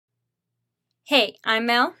Hey, I'm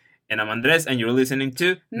Mel. And I'm Andres, and you're listening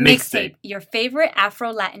to Mixtape, your favorite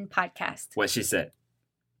Afro-Latin podcast. What she said.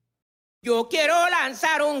 Yo quiero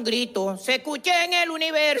lanzar un grito, se escuche en el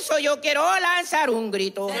universo. Yo quiero lanzar un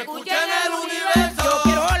grito, se escuche en el universo. Yo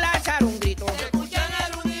quiero lanzar un grito, se escuche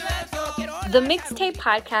en el universo. The Mixtape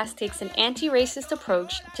podcast takes an anti-racist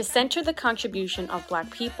approach to center the contribution of Black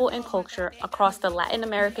people and culture across the Latin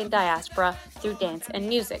American diaspora through dance and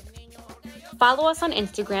music. Follow us on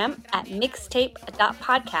Instagram at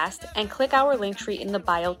mixtape.podcast and click our link tree in the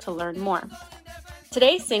bio to learn more.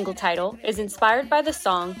 Today's single title is inspired by the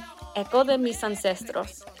song Eco de mis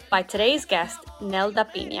ancestros by today's guest, Nelda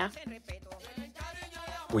Piña.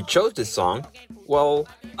 We chose this song, well,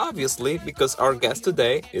 obviously because our guest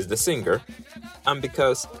today is the singer, and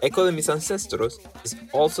because Eco de mis ancestros is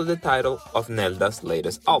also the title of Nelda's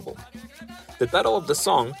latest album. The title of the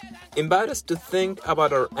song invites us to think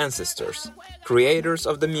about our ancestors, creators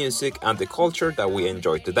of the music and the culture that we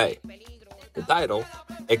enjoy today. The title,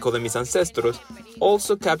 Eco de mis ancestros,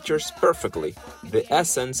 also captures perfectly the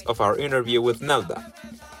essence of our interview with Nelda,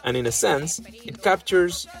 and in a sense, it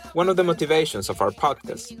captures one of the motivations of our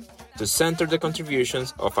podcast, to center the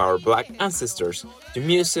contributions of our Black ancestors to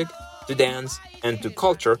music, to dance, and to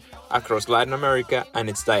culture across Latin America and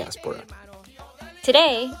its diaspora.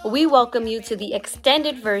 Today, we welcome you to the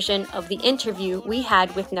extended version of the interview we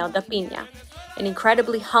had with Nelda Piña, an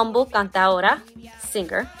incredibly humble cantadora,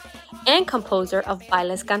 singer, and composer of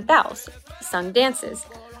bailes cantados, sung dances,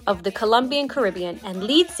 of the Colombian Caribbean and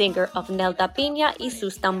lead singer of Nelda Piña y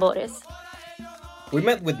sus tambores. We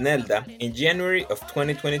met with Nelda in January of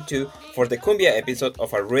 2022 for the Cumbia episode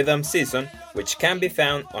of our Rhythm season, which can be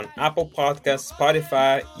found on Apple Podcasts,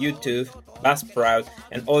 Spotify, YouTube, Buzzsprout,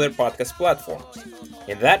 and other podcast platforms.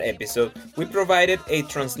 In that episode, we provided a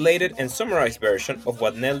translated and summarized version of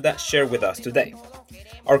what Nelda shared with us today.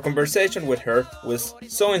 Our conversation with her was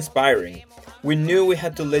so inspiring. We knew we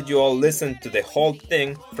had to let you all listen to the whole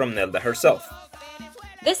thing from Nelda herself.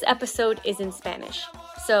 This episode is in Spanish,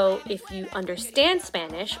 so if you understand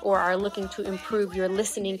Spanish or are looking to improve your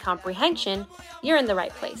listening comprehension, you're in the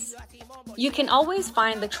right place. You can always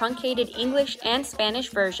find the truncated English and Spanish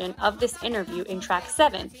version of this interview in track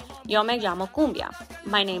 7, Yo me llamo Cumbia,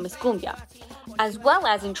 My name is Cumbia, as well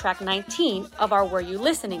as in track 19 of our Were You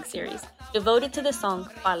Listening series, devoted to the song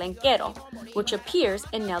Palenquero, which appears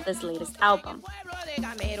in Nelda's latest album.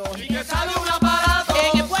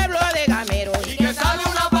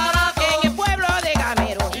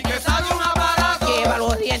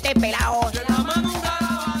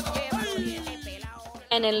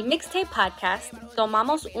 En el Mixtape Podcast,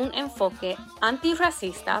 tomamos un enfoque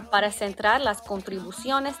antirracista para centrar las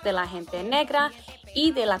contribuciones de la gente negra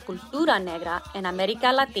y de la cultura negra en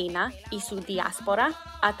América Latina y su diáspora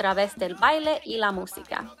a través del baile y la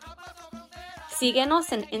música.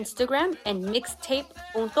 Síguenos en Instagram en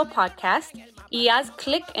mixtape.podcast y haz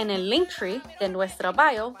clic en el linktree de nuestra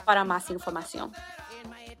bio para más información.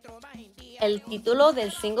 El título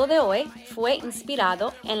del single de hoy fue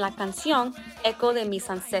inspirado en la canción Eco de mis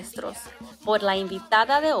ancestros, por la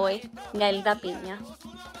invitada de hoy, Nelda Piña.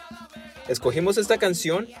 Escogimos esta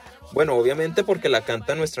canción, bueno, obviamente porque la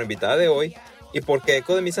canta nuestra invitada de hoy y porque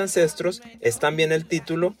Eco de mis ancestros es también el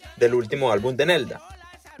título del último álbum de Nelda.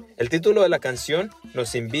 El título de la canción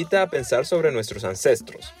nos invita a pensar sobre nuestros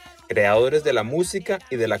ancestros, creadores de la música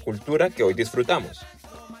y de la cultura que hoy disfrutamos.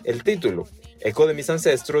 El título, Eco de mis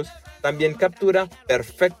ancestros, también captura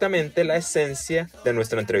perfectamente la esencia de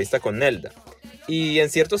nuestra entrevista con Nelda y, en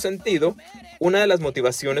cierto sentido, una de las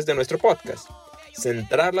motivaciones de nuestro podcast,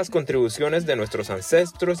 centrar las contribuciones de nuestros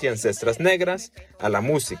ancestros y ancestras negras a la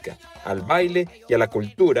música, al baile y a la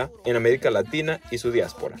cultura en América Latina y su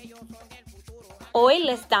diáspora. Hoy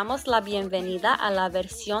les damos la bienvenida a la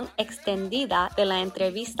versión extendida de la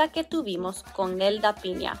entrevista que tuvimos con Nelda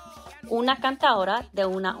Piña, una cantadora de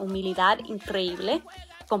una humildad increíble,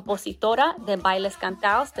 compositora de bailes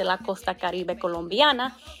cantados de la costa caribe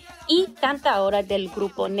colombiana y cantadora del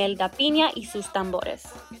grupo Nelda Piña y sus tambores.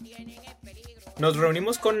 Nos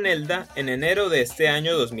reunimos con Nelda en enero de este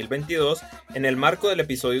año 2022 en el marco del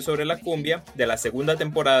episodio sobre la cumbia de la segunda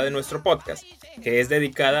temporada de nuestro podcast, que es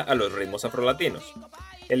dedicada a los ritmos afrolatinos.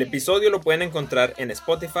 El episodio lo pueden encontrar en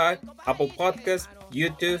Spotify, Apple Podcasts,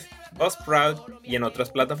 YouTube, Buzzsprout y en otras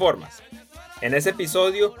plataformas. En ese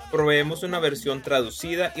episodio proveemos una versión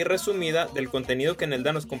traducida y resumida del contenido que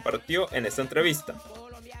Nelda nos compartió en esta entrevista.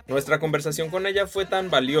 Nuestra conversación con ella fue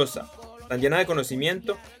tan valiosa, tan llena de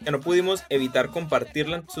conocimiento, que no pudimos evitar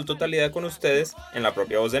compartirla en su totalidad con ustedes en la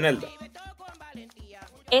propia voz de Nelda.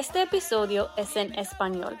 Este episodio es en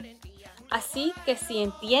español, así que si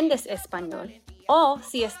entiendes español o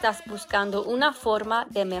si estás buscando una forma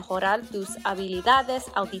de mejorar tus habilidades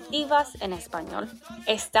auditivas en español,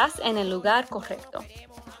 estás en el lugar correcto.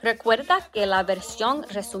 Recuerda que la versión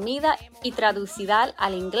resumida y traducida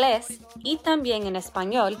al inglés y también en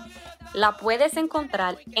español la puedes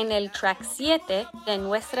encontrar en el track 7 de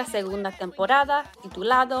nuestra segunda temporada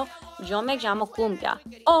titulado Yo me llamo Cumbia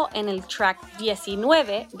o en el track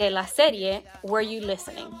 19 de la serie Were You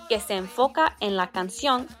Listening, que se enfoca en la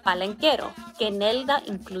canción Palenquero que Nelda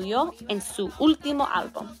incluyó en su último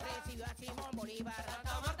álbum.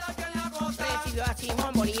 Recibió a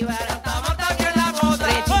Simón Bolívar.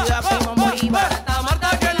 Recibió a Simón Bolívar.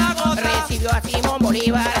 Recibió a Simón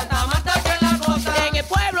Bolívar. En el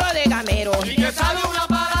pueblo de Gamero. En el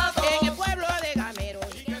pueblo de Gamero.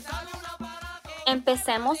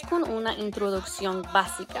 Empecemos con una introducción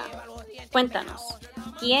básica. Cuéntanos,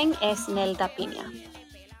 ¿quién es Nelda Piña?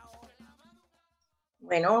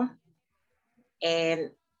 Bueno,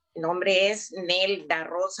 el nombre es Nelda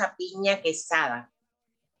Rosa Piña Quesada.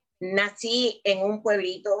 Nací en un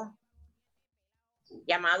pueblito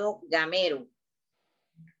llamado Gamero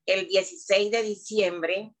el 16 de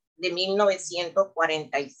diciembre de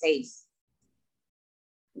 1946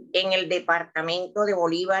 en el departamento de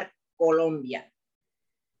Bolívar, Colombia.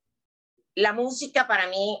 La música para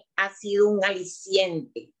mí ha sido un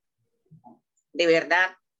aliciente, de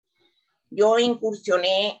verdad. Yo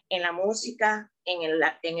incursioné en la música en el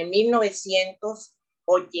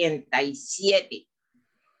 1987.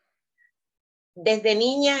 Desde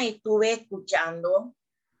niña estuve escuchando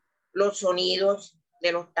los sonidos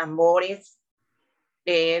de los tambores,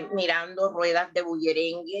 mirando ruedas de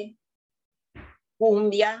bullerengue,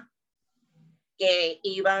 cumbia, que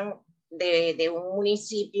iban de un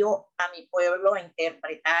municipio a mi pueblo a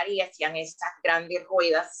interpretar y hacían esas grandes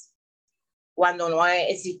ruedas cuando no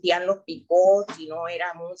existían los picos, sino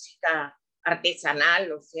era música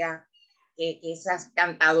artesanal, o sea, que esas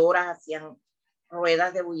cantadoras hacían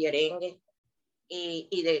ruedas de bullerengue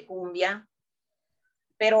y de cumbia.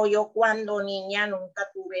 Pero yo cuando niña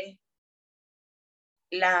nunca tuve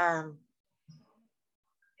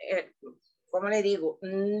 ¿cómo le digo?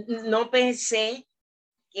 No pensé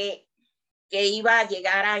que iba a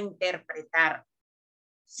llegar a interpretar.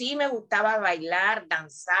 Sí me gustaba bailar,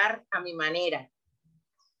 danzar a mi manera,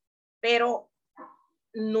 pero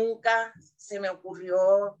nunca se me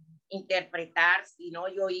ocurrió interpretar, sino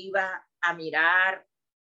yo iba a mirar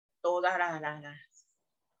todas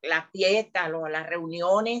las fiestas, las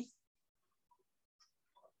reuniones.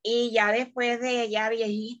 Y ya después de ya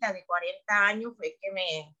viejita, de 40 años, fue que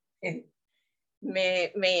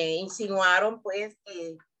me insinuaron pues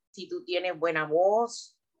que si tú tienes buena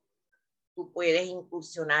voz, tú puedes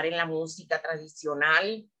incursionar en la música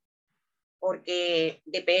tradicional, porque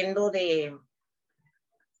dependo de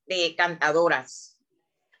cantadoras.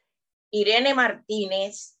 Irene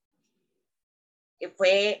Martínez, que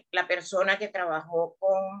fue la persona que trabajó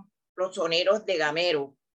con los soneros de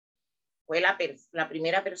Gamero, fue la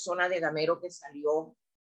primera persona de Gamero que salió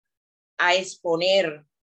a exponer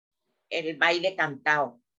el baile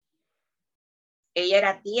cantado. Ella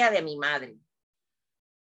era tía de mi madre.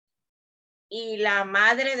 Y la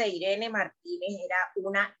madre de Irene Martínez era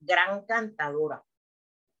una gran cantadora.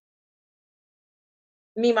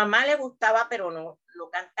 Mi mamá le gustaba, pero no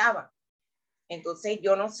cantaba. Entonces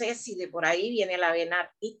yo no sé si de por ahí viene la vena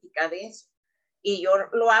artística de eso. Y yo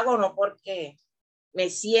lo hago no porque me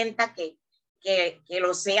sienta que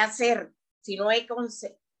lo sé hacer, sino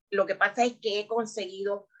lo que pasa es que he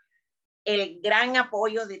conseguido el gran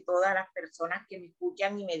apoyo de todas las personas que me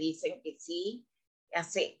escuchan y me dicen que sí,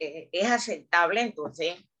 es aceptable.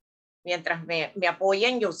 Entonces, mientras me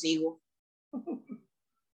apoyen, yo sigo.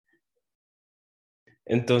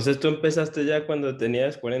 Entonces tú empezaste ya cuando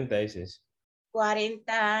tenías 46.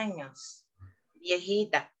 40 años,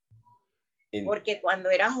 viejita. Porque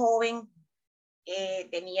cuando era joven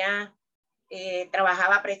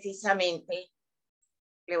trabajaba precisamente,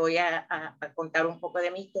 le voy a contar un poco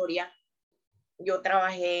de mi historia. Yo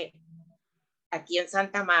trabajé aquí en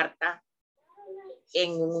Santa Marta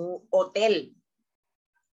en un hotel.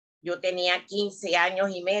 Yo tenía 15 años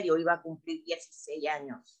y medio, iba a cumplir 16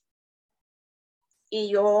 años. Y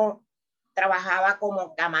yo trabajaba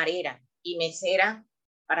como camarera y mesera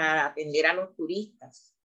para atender a los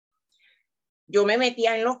turistas. Yo me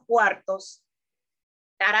metía en los cuartos,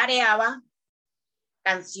 tarareaba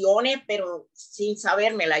canciones, pero sin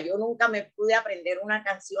sabérmela. Yo nunca me pude aprender una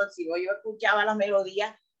canción, sino yo escuchaba las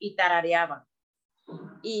melodías y tarareaba.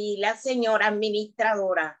 Y la señora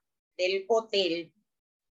administradora del hotel,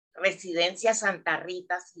 Residencia Santa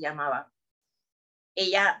Rita se llamaba,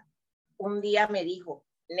 ella un día me dijo: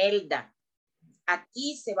 Nelda,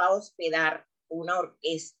 aquí se va a hospedar una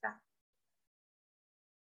orquesta,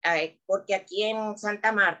 porque aquí en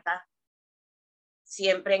Santa Marta,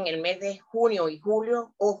 siempre en el mes de junio y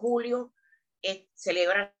julio o julio,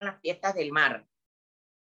 celebran las fiestas del mar.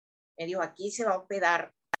 Me dijo, aquí se va a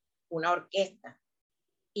hospedar una orquesta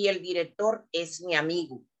y el director es mi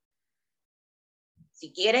amigo.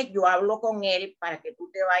 Si quieres, yo hablo con él para que tú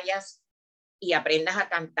te vayas y aprendas a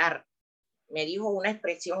cantar. Me dijo una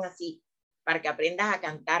expresión así, para que aprendas a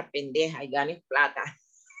cantar, pendeja, y ganes plata.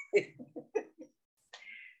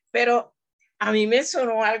 Pero a mí me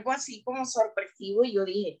sonó algo así como sorpresivo y yo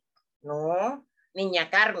dije, no, niña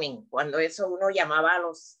Carmen, cuando eso uno llamaba a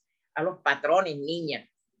los patrones,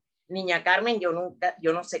 niña Carmen, yo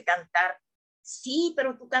no sé cantar. Sí,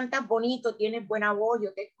 pero tú cantas bonito, tienes buena voz,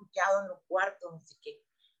 yo te he escuchado en los cuartos, no sé qué.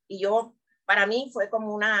 Y yo, para mí fue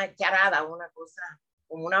como una charada, una cosa,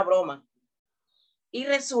 como una broma. Y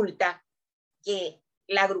resulta que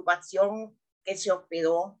la agrupación que se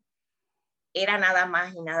hospedó era nada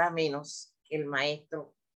más y nada menos que el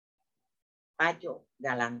maestro Pacho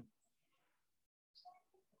Galán.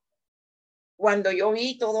 Cuando yo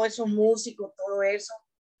vi todos esos músicos, todo eso,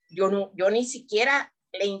 yo ni siquiera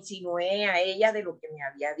le insinué a ella de lo que me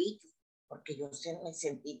había dicho, porque yo me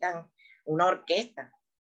sentí tan una orquesta.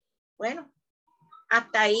 Bueno,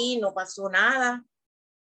 hasta ahí no pasó nada.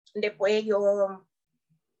 Después yo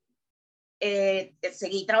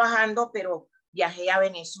seguí trabajando, pero viajé a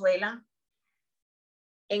Venezuela.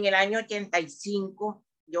 En el año 85,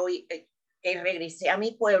 yo regresé a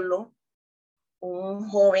mi pueblo, un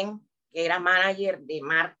joven que era manager de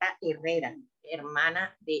Marta Herrera,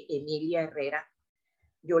 hermana de Emilia Herrera.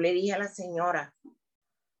 Yo le dije a la señora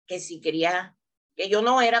que si quería, que yo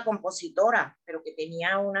no era compositora, pero que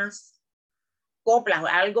tenía unas coplas,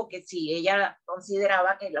 algo que si ella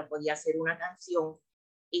consideraba que la podía hacer una canción,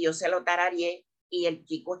 y yo se lo tarareé y el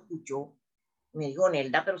chico escuchó. Me dijo,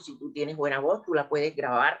 Nelda, pero si tú tienes buena voz, tú la puedes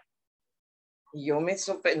grabar. Y yo me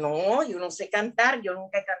sorprendí, no, yo no sé cantar, yo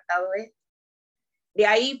nunca he cantado esto. De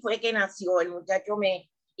ahí fue que nació, el muchacho me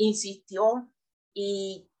insistió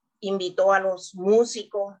y invitó a los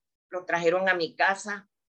músicos, los trajeron a mi casa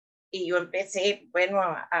y yo empecé, bueno,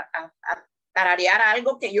 a tararear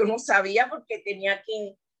algo que yo no sabía porque tenía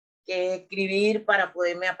que escribir para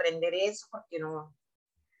poderme aprender eso, porque no.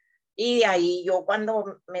 Y de ahí yo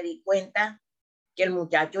cuando me di cuenta que el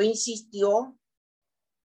muchacho insistió,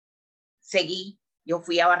 seguí. Yo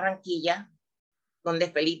fui a Barranquilla,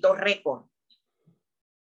 donde Felito Record,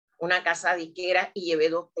 una casa disquera, y llevé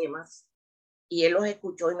 2 temas. Y él los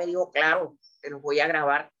escuchó y me dijo, claro, te los voy a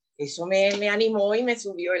grabar. Eso me animó y me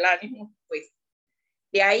subió el ánimo. Pues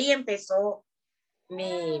de ahí empezó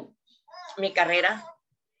mi carrera.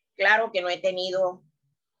 Claro que no he tenido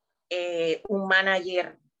un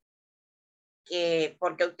manager,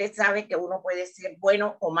 porque usted sabe que uno puede ser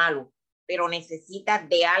bueno o malo, pero necesita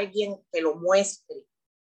de alguien que lo muestre,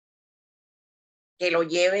 que lo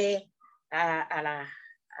lleve a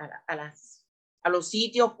los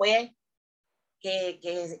sitios, pues, que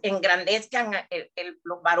engrandezcan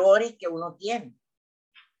los valores que uno tiene.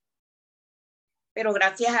 Pero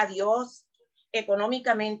gracias a Dios,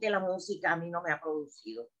 económicamente la música a mí no me ha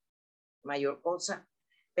producido mayor cosa,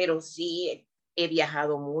 pero sí he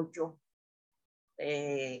viajado mucho.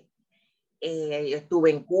 Estuve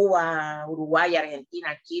en Cuba, Uruguay,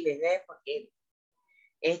 Argentina, Chile, porque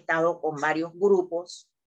he estado con varios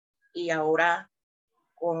grupos y ahora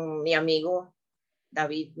con mi amigo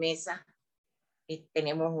David Mesa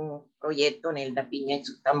tenemos un proyecto en el Da Piña y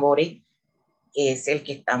sus tambores, que es el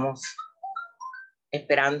que estamos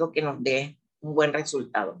esperando que nos dé un buen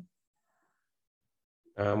resultado.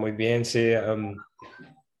 Muy bien, sí.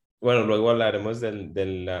 Bueno, luego hablaremos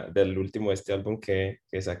del último álbum que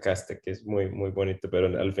sacaste, que es muy, muy bonito, pero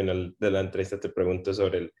al final de la entrevista te pregunto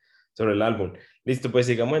sobre el álbum. Listo, pues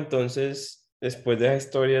sigamos entonces, después de esa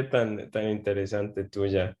historia tan interesante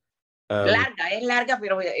tuya. Es larga,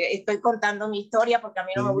 pero estoy contando mi historia porque a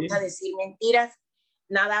mí no me gusta decir mentiras.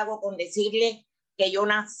 Nada hago con decirle que yo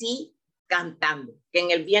nací cantando, que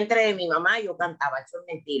en el vientre de mi mamá yo cantaba, eso es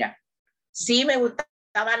mentira. Sí me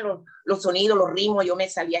gustaban los sonidos, los ritmos, yo me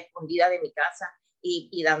salía escondida de mi casa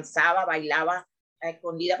y danzaba, bailaba a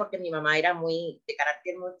escondida porque mi mamá era de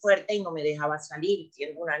carácter muy fuerte y no me dejaba salir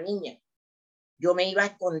siendo una niña. Yo me iba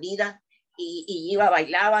escondida y iba,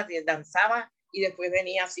 bailaba, danzaba y después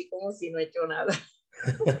venía así como si no he hecho nada.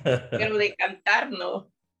 Pero de cantar no.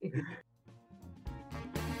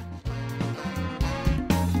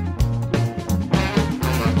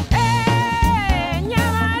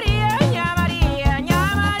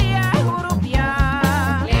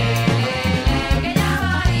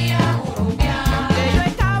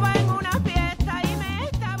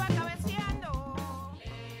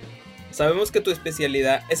 Sabemos que tu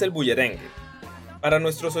especialidad es el bullerengue. Para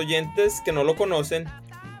nuestros oyentes que no lo conocen,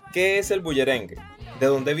 ¿qué es el bullerengue? ¿De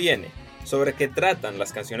dónde viene? ¿Sobre qué tratan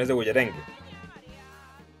las canciones de bullerengue?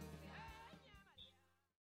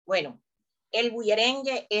 Bueno, el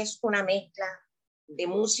bullerengue es una mezcla de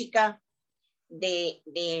música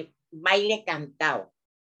de baile cantado.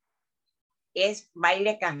 Es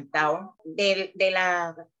baile cantado de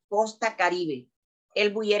la costa Caribe.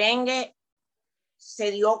 El bullerengue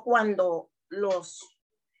se dio cuando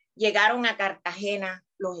llegaron a Cartagena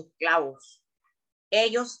los esclavos.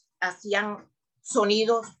 Ellos hacían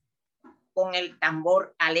sonidos con el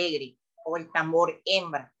tambor alegre o el tambor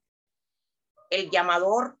hembra, el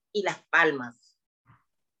llamador y las palmas.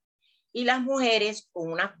 Y las mujeres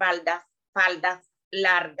con unas faldas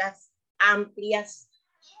largas, amplias,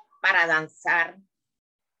 para danzar.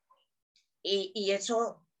 Y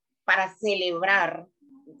eso para celebrar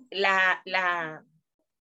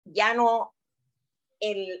ya no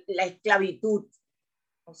la esclavitud.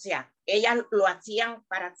 O sea, ellas lo hacían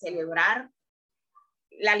para celebrar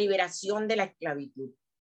la liberación de la esclavitud.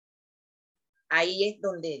 Ahí es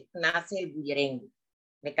donde nace el bullerengue,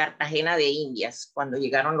 de Cartagena de Indias, cuando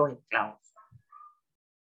llegaron los esclavos.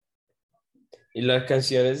 Y las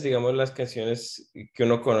canciones, digamos, las canciones que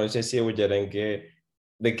uno conoce así de bullerengue,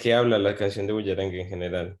 ¿de qué habla la canción de bullerengue en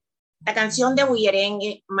general? La canción de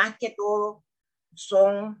bullerengue, más que todo,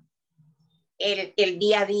 son el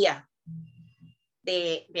día a día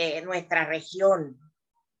de nuestra región.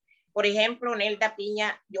 Por ejemplo, Nelda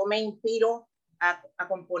Piña, yo me inspiro a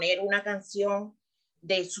componer una canción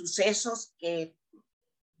de sucesos que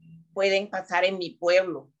pueden pasar en mi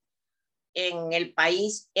pueblo, en el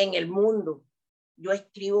país, en el mundo. Yo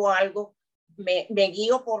escribo algo, me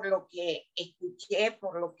guío por lo que escuché,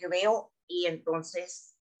 por lo que veo, y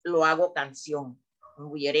entonces lo hago canción, un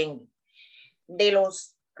bullerengue. De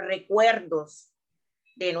los recuerdos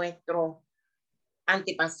de nuestros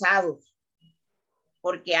antepasados,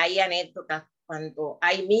 porque hay anécdotas, cuando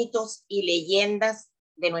hay mitos y leyendas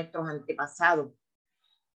de nuestros antepasados,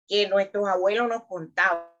 que nuestros abuelos nos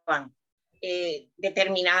contaban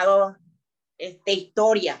determinadas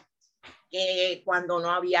historias, que cuando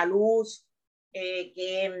no había luz,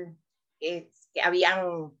 que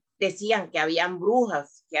decían que habían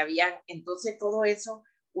brujas, entonces todo eso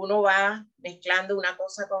uno va mezclando una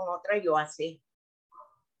cosa con otra y lo hace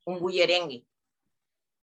un bullerengue.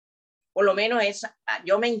 Por lo menos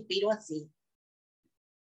yo me inspiro así,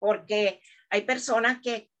 porque hay personas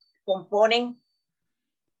que componen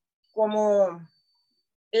como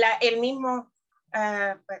el mismo,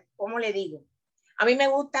 ¿cómo le digo? A mí me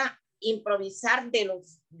gusta improvisar de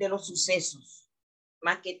los sucesos,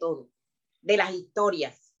 más que todo, de las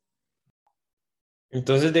historias.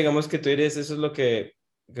 Entonces, digamos que tú dirías, eso es lo que,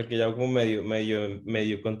 creo que ya como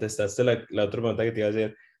medio contestaste la otra pregunta que te iba a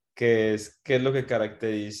hacer, que es, ¿qué es lo que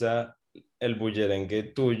caracteriza el bullerengue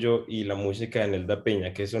tuyo y la música de Nelda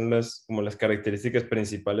Piña? ¿Qué son como las características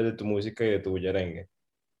principales de tu música y de tu bullerengue?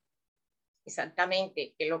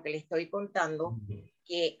 Exactamente, que es lo que le estoy contando,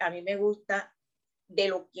 que a mí me gusta de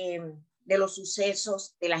los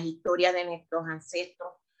sucesos, de las historias de nuestros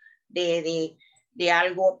ancestros, de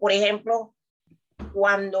algo, por ejemplo,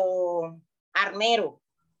 cuando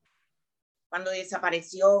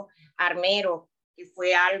desapareció Armero, que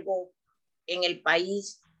fue algo en el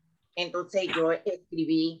país, entonces yo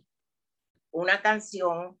escribí una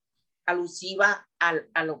canción alusiva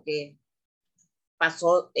a lo que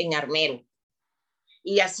pasó en Armero.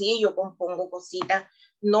 Y así yo compongo cositas.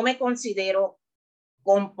 No me considero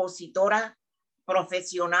compositora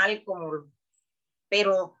profesional,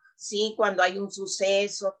 pero sí cuando hay un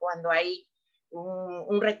suceso, cuando hay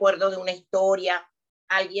un recuerdo de una historia,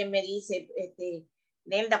 alguien me dice,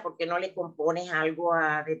 Nelda, ¿por qué no le compones algo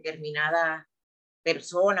a determinada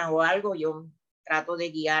persona o algo? Yo trato de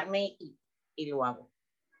guiarme y lo hago.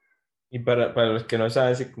 Y para los que no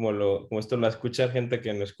saben, si como esto lo escucha gente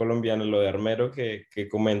que no es colombiana, lo de Armero que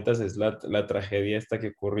comentas es la tragedia esta que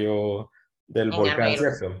ocurrió del En volcán,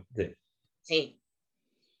 Armero, ¿cierto? Sí. sí.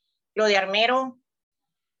 Lo de Armero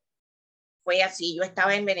fue así. Yo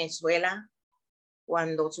estaba en Venezuela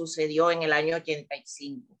cuando sucedió en el año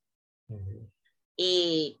 85.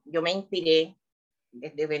 Y yo me inspiré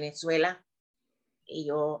desde Venezuela y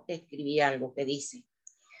yo escribí algo que dice: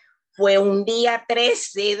 fue un día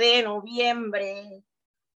 13 de noviembre,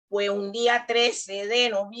 fue un día 13 de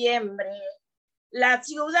noviembre, la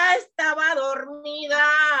ciudad estaba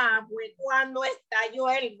dormida, fue cuando estalló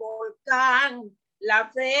el volcán, la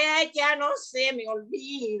fecha no se me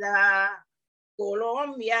olvida,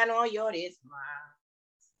 Colombia no llores más,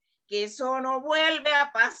 que eso no vuelve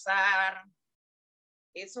a pasar.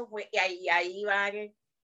 Eso fue, y ahí va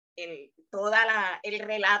el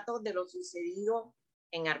relato de lo sucedido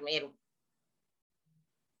en Armero.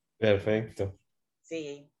 Perfecto.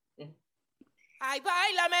 Sí. Ay,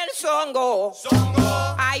 bailame el songo.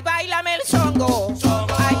 Ay, bailame el songo.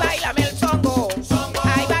 Ay, bailame el songo.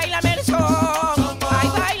 Ay, bailame el songo. Ay,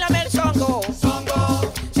 bailame el songo.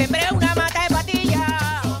 Sembré una mata de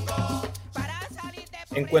patilla para salir de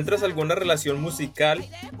pobreza. ¿Encuentras alguna relación musical,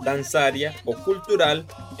 danzaria o cultural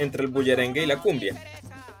entre el bullerengue y la cumbia?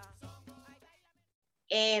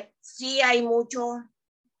 Sí, hay mucho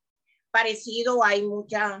parecido, hay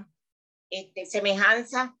mucha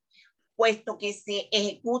semejanza, puesto que se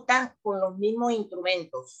ejecuta con los mismos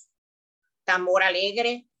instrumentos. Tambor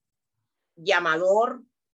alegre, llamador.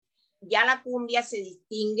 Ya la cumbia se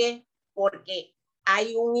distingue porque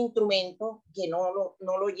hay un instrumento que no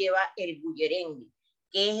lo lleva el bullerengue,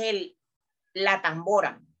 que es la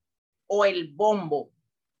tambora o el bombo,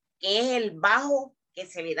 que es el bajo que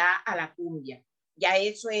se le da a la cumbia. Ya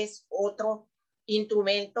eso es otro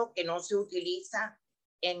instrumento que no se utiliza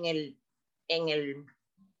en el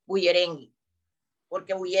bullerengue,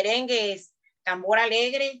 porque bullerengue es tambor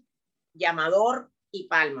alegre, llamador y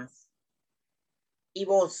palmas, y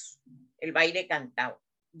voz, el baile cantado.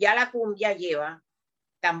 Ya la cumbia lleva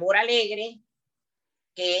tambor alegre,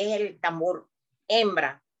 que es el tambor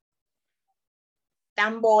hembra,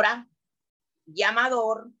 tambora,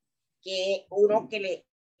 llamador, que es uno que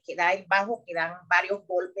da el bajo, que dan varios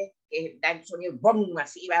golpes, que da el sonido, ¡bum!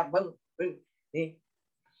 Así va, ¡bum! ¿Sí?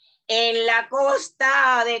 En la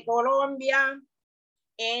costa de Colombia,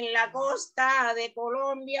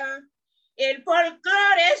 el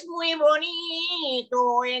folclore es muy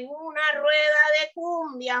bonito, en una rueda de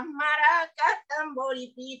cumbias, maracas, tambor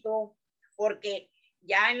y pito, porque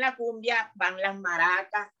ya en la cumbia van las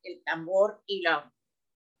maracas, el tambor y la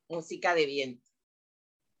música de viento.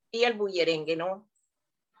 Y el bullerengue no.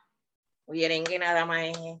 Bullerengue nada más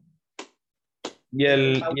es... Y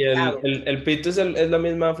el pito es la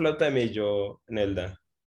misma flauta de millo, Nelda.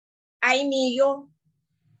 Hay millo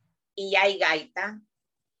y hay gaita.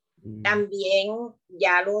 También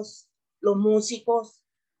ya los músicos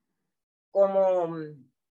como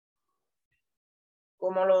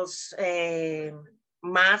los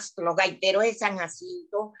gaiteros de San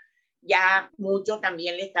Jacinto, ya muchos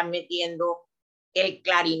también le están metiendo el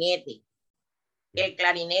clarinete. El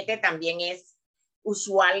clarinete también es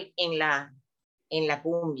usual en la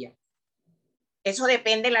cumbia. Eso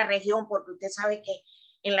depende de la región, porque usted sabe que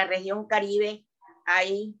en la región Caribe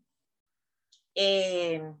hay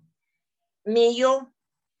millo,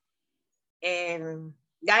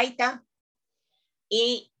 gaita,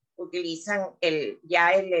 y utilizan en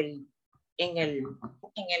el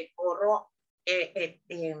corro,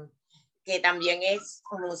 que también es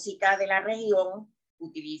música de la región,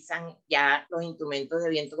 utilizan ya los instrumentos de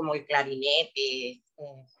viento como el clarinete,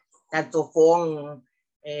 saxofón,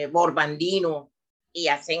 borbandino, y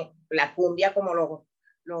hacen la cumbia como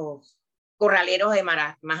los corraleros de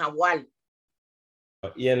Majagual.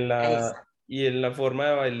 Y en la forma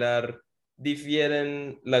de bailar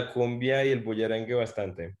difieren la cumbia y el bullerengue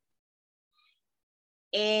bastante.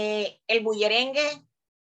 El bullerengue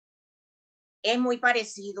es muy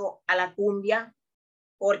parecido a la cumbia,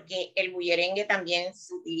 porque el bullerengue también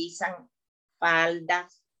se utilizan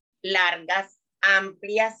faldas largas,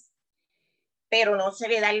 amplias, pero no se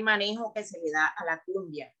le da el manejo que se le da a la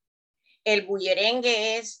cumbia. El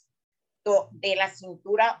bullerengue es de la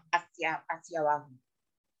cintura hacia abajo.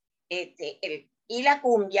 Y la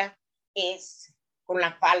cumbia es con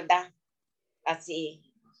la falda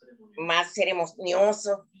así, más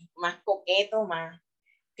ceremonioso, más coqueto, más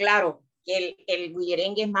claro, que el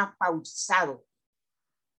bullerengue es más pausado.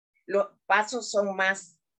 Los pasos son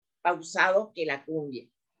más pausados que la cumbia.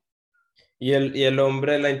 Y el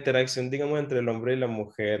hombre, la interacción, digamos, entre el hombre y la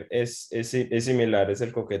mujer es similar, es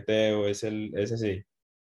el coqueteo, es así.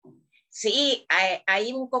 Sí,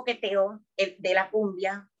 hay un coqueteo de la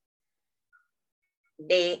cumbia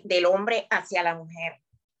del hombre hacia la mujer.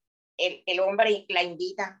 El hombre la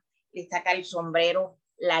invita, le saca el sombrero,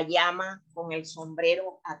 la llama con el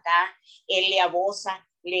sombrero acá, él le abosa,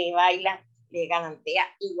 le baila, le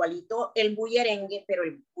galantea, igualito el bullerengue, pero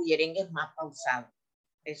el bullerengue es más pausado.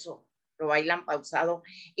 Eso lo bailan pausado.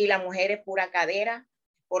 Y la mujer es pura cadera,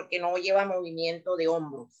 porque no lleva movimiento de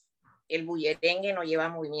hombros. El bullerengue no lleva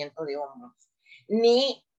movimiento de hombros,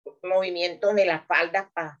 ni movimiento de las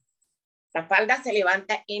faldas. La falda se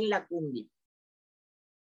levanta en la cumbia.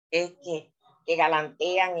 Es que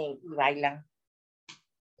galantean y bailan.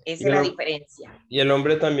 Esa es la diferencia. Y el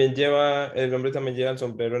hombre también lleva el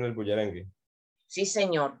sombrero en el bullerengue. Sí,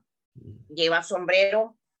 señor. lleva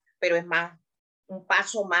sombrero, pero es más, un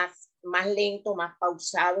paso más lento, más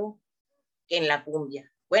pausado que en la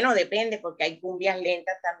cumbia. Bueno, depende, porque hay cumbias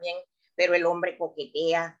lentas también, pero el hombre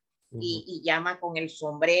coquetea y llama con el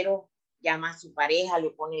sombrero, llama a su pareja,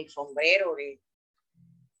 le pone el sombrero.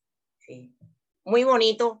 Sí. Muy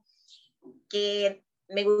bonito, que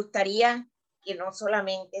me gustaría que no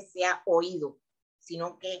solamente sea oído,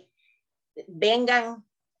 sino que vengan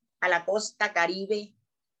a la costa Caribe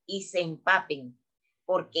y se empapen,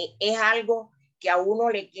 porque es algo que a uno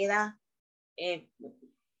le queda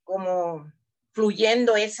como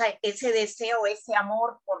fluyendo ese deseo, ese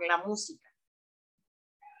amor por la música.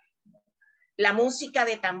 La música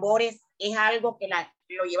de tambores es algo que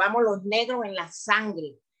lo llevamos los negros en la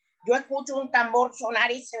sangre. Yo escucho un tambor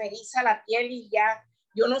sonar y se me eriza la piel y ya,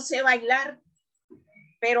 yo no sé bailar,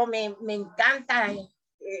 pero me encanta,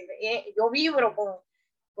 yo vibro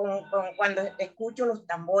cuando escucho los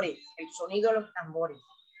tambores, el sonido de los tambores.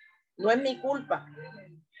 No es mi culpa,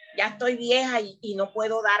 ya estoy vieja y no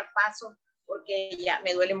puedo dar paso porque ya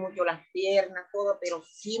me duelen mucho las piernas, todo, pero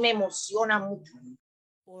sí me emociona mucho.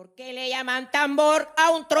 ¿Por qué le llaman tambor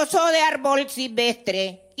a un trozo de árbol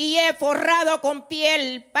silvestre? Y es forrado con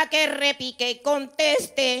piel pa' que repique y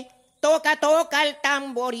conteste. Toca, toca el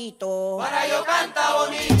tamborito. Para yo canta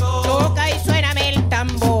bonito. Toca y suéname el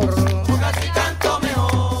tambor. Toca si canto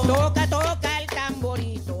mejor. Toca, toca el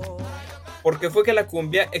tamborito. ¿Por qué fue que la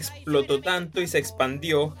cumbia explotó tanto y se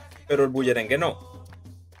expandió, pero el bullerengue no?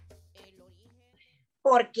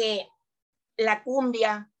 Porque la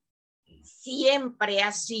cumbia siempre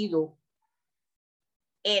ha sido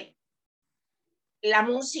la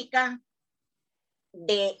música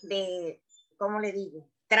de ¿cómo le digo?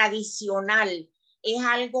 Tradicional. Es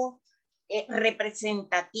algo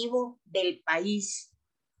representativo del país.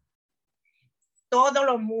 Todos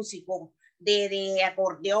los músicos de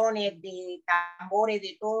acordeones, de tambores,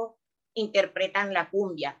 de todo, interpretan la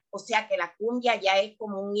cumbia. O sea que la cumbia ya es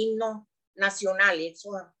como un himno nacional.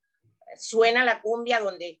 Eso suena la cumbia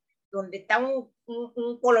donde está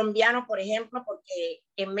un colombiano, por ejemplo, porque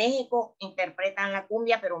en México interpretan la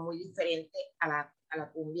cumbia, pero muy diferente a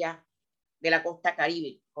la cumbia de la costa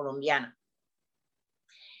caribe colombiana.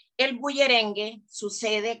 El bullerengue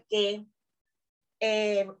sucede que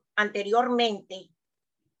anteriormente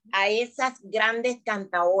a esas grandes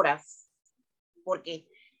cantadoras, porque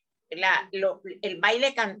el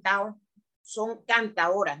baile cantado son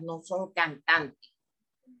cantadoras, no son cantantes.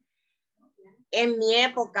 En mi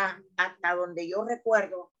época, hasta donde yo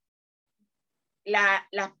recuerdo,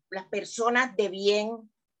 las personas de bien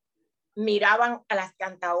miraban a las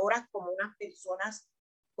cantadoras como unas personas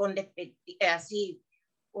con así,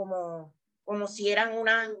 como si eran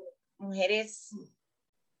unas mujeres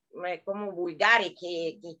como vulgares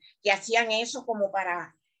que hacían eso como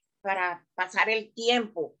para pasar el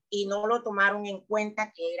tiempo y no lo tomaron en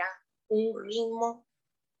cuenta que era un ritmo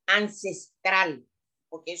ancestral,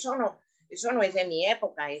 porque eso no es de mi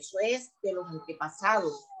época, eso es de los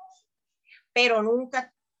antepasados. Pero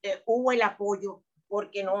nunca hubo el apoyo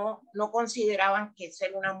porque no consideraban que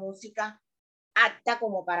ser una música apta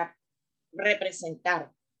como para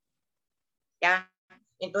representar. ¿Ya?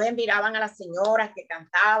 Entonces miraban a las señoras que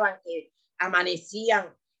cantaban, que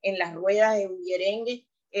amanecían en las ruedas de bullerengue,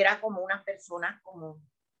 era como unas personas como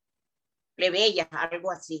plebeyas,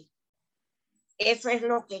 algo así. Eso es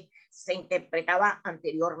lo que se interpretaba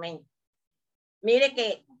anteriormente. Mire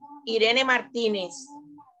que Irene Martínez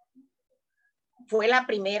fue la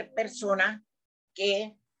primera persona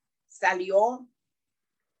que salió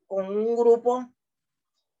con un grupo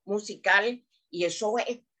musical y eso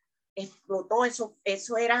explotó.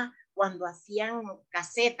 Eso era cuando hacían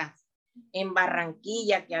casetas en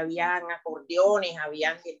Barranquilla, que habían acordeones,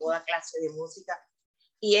 habían de toda clase de música.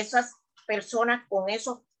 Y esas personas con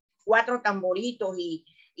esos 4 tamboritos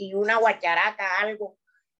y una guacharaca, algo,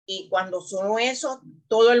 y cuando sonó eso,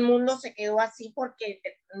 todo el mundo se quedó así porque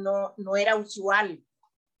no era usual.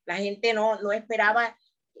 La gente no esperaba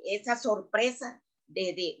esa sorpresa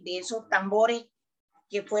de esos tambores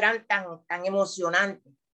que fueran tan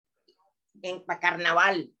emocionantes en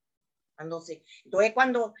carnaval. Entonces,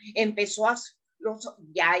 cuando empezó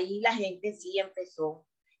ya ahí la gente sí empezó,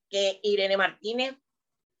 que Irene Martínez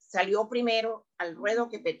salió primero al ruedo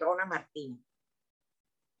que Petrona Martínez.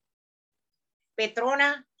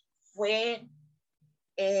 Petrona fue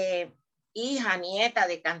hija, nieta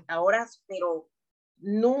de cantadoras, pero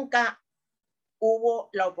nunca hubo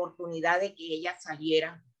la oportunidad de que ella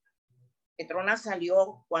saliera. Petrona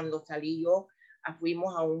salió cuando salí yo,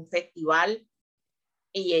 fuimos a un festival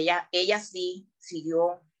y ella sí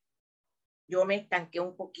siguió. Yo me estanqué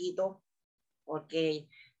un poquito porque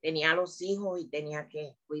tenía los hijos y tenía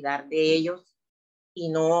que cuidar de ellos y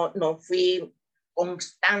no fui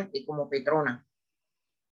constante como Petrona.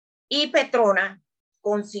 Y Petrona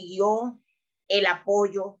consiguió el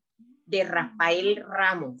apoyo de Rafael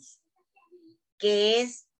Ramos, que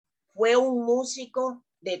fue un músico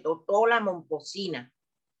de Totó La Momposina.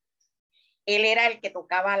 Él era el que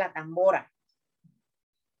tocaba la tambora.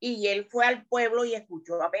 Y él fue al pueblo y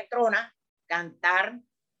escuchó a Petrona cantar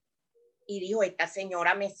y dijo, esta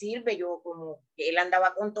señora me sirve. Yo como que él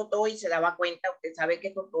andaba con Totó y se daba cuenta, usted sabe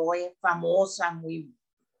que Totó es famosa, muy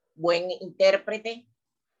buen intérprete,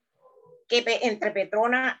 que entre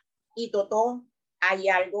Petrona y Totó hay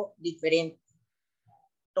algo diferente.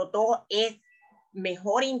 Totó es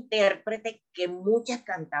mejor intérprete que muchas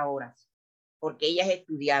cantadoras, porque ella es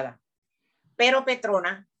estudiada. Pero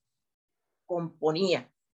Petrona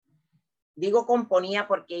componía. Digo componía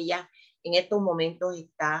porque ella en estos momentos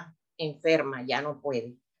está enferma, ya no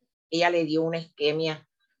puede. Ella le dio una isquemia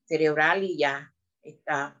cerebral y ya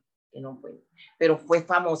está, que no puede. Pero fue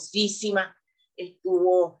famosísima,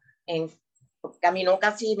 caminó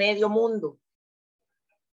casi medio mundo.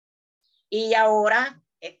 Y ahora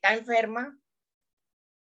está enferma,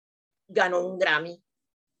 ganó un Grammy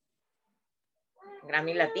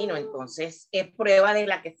latino, entonces es prueba de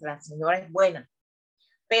la que la señora es buena.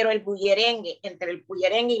 Pero el bullerengue, entre el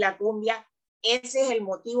bullerengue y la cumbia, ese es el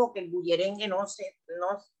motivo que el bullerengue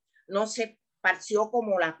no se parció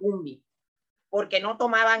como la cumbia, porque no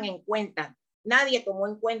tomaban en cuenta, nadie tomó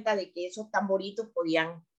en cuenta de que esos tamboritos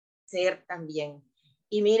podían ser también.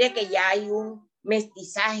 Y mire que ya hay un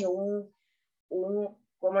mestizaje,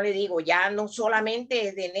 ¿cómo le digo? Ya no solamente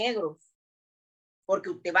es de negros,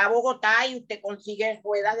 porque usted va a Bogotá y usted consigue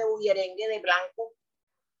ruedas de bullerengue de blanco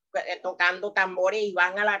tocando tambores y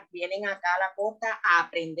vienen acá a la costa a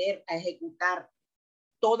aprender, a ejecutar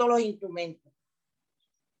todos los instrumentos.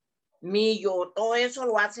 Millo, todo eso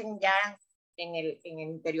lo hacen ya en el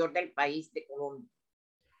interior del país de Colombia.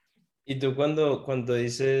 Y tú cuando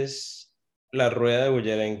dices la rueda de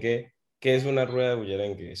bullerengue, ¿qué es una rueda de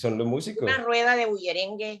bullerengue? ¿Son los músicos? Una rueda de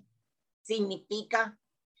bullerengue significa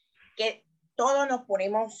que todos nos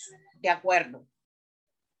ponemos de acuerdo.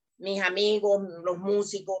 Mis amigos, los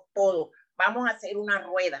músicos, todos. Vamos a hacer una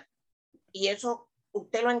rueda. Y eso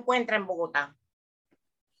usted lo encuentra en Bogotá.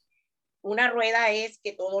 Una rueda es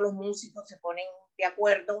que todos los músicos se ponen de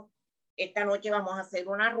acuerdo. Esta noche vamos a hacer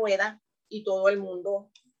una rueda y todo el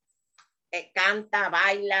mundo canta,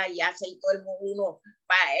 baila y hace y todo el mundo,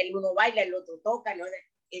 uno baila, el otro toca.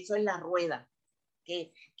 Eso es la rueda,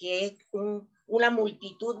 que es una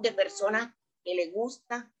multitud de personas que le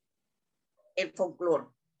gusta el folclore.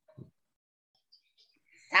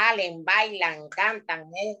 Salen, bailan, cantan,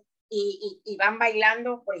 y van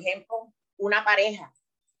bailando, por ejemplo, una pareja,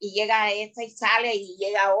 y llega esa y sale, y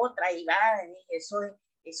llega otra, y va, eso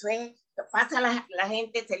es, pasa la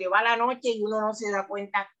gente, se le va la noche y uno no se da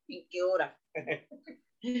cuenta en qué hora,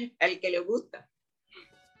 al que le gusta.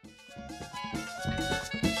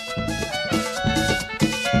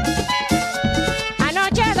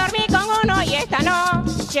 Anoche dormí con uno y esta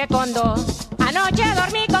noche con dos. Anoche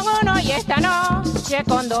dormí con uno y esta noche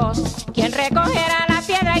con dos. ¿Quién recogerá la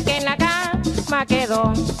piedra y que en la cama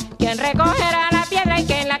quedó? ¿Quién recogerá la piedra y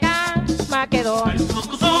que en la cama quedó?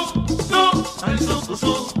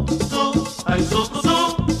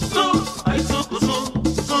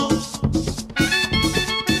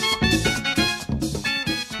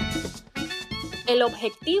 El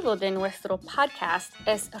objetivo de nuestro podcast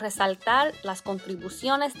es resaltar las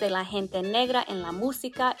contribuciones de la gente negra en la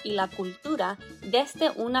música y la cultura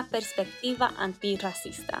desde una perspectiva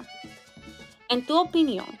antirracista. En tu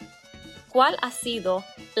opinión, ¿cuál ha sido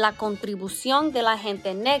la contribución de la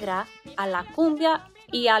gente negra a la cumbia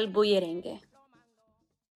y al bullerengue?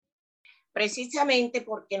 Precisamente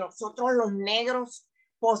porque nosotros los negros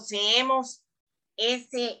poseemos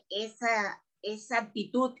esa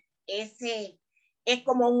actitud, es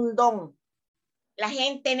como un don. La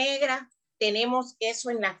gente negra tenemos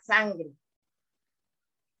eso en la sangre.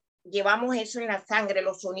 Llevamos eso en la sangre,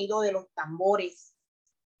 los sonidos de los tambores,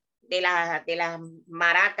 de las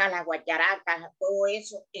maracas, las guacharacas, todo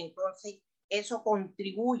eso. Entonces, eso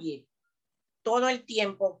contribuye todo el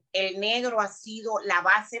tiempo. El negro ha sido la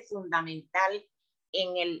base fundamental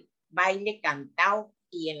en el baile cantado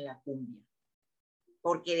y en la cumbia.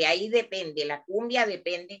 Porque de ahí depende, la cumbia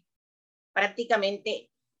depende prácticamente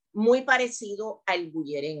muy parecido al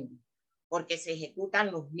bullerengue, porque se ejecutan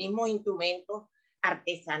los mismos instrumentos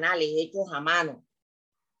artesanales hechos a mano.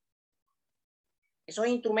 Esos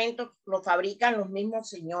instrumentos los fabrican los mismos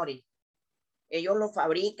señores. Ellos los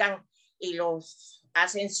fabrican y los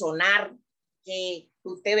hacen sonar que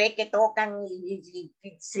usted ve que tocan y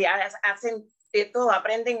se hacen de todo,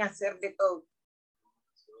 aprenden a hacer de todo.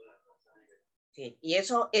 Sí, y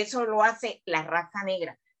eso lo hace la raza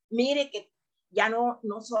negra. Mire que ya no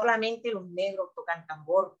solamente los negros tocan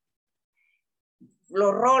tambor,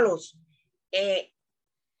 los rolos.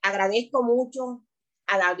 Agradezco mucho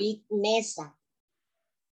a David Mesa.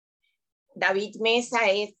 David Mesa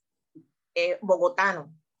es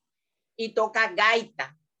bogotano y toca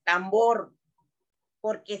gaita, tambor,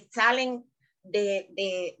 porque salen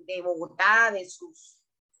de Bogotá, de sus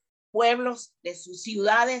pueblos, de sus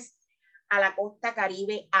ciudades, a la costa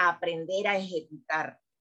Caribe a aprender a ejecutar.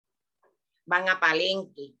 Van a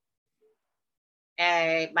Palenque,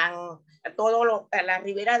 van a la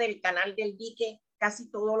ribera del Canal del Dique, casi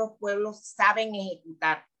todos los pueblos saben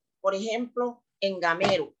ejecutar. Por ejemplo, en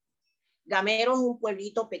Gamero. Gamero es un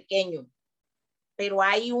pueblito pequeño, pero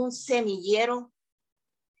hay un semillero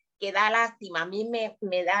que da lástima. A mí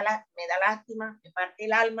me da lástima, me parte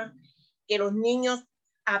el alma, que los niños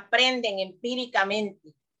aprenden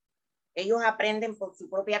empíricamente. Ellos aprenden por su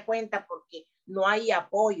propia cuenta porque no hay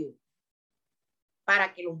apoyo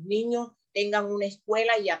para que los niños tengan una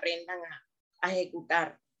escuela y aprendan a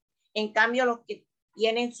ejecutar. En cambio, los que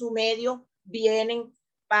tienen su medio vienen,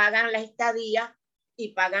 pagan la estadía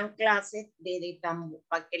y pagan clases de tambor,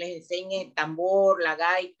 para que les enseñen el tambor, la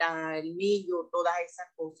gaita, el millo, todas esas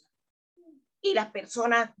cosas. Y las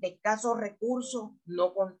personas de escasos recursos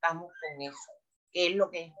no contamos con eso, que es lo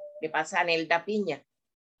que le pasa a Nelda Piña.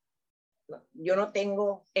 Yo no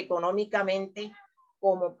tengo económicamente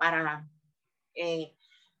como para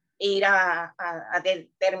ir a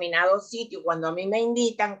determinados sitios. Cuando a mí me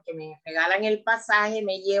invitan, que me regalan el pasaje,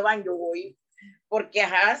 me llevan, yo voy, porque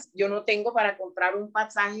yo no tengo para comprar un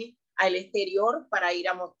pasaje al exterior para ir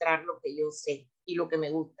a mostrar lo que yo sé y lo que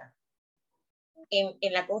me gusta.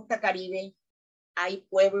 En la costa Caribe hay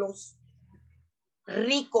pueblos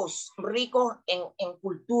ricos en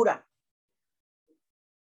cultura.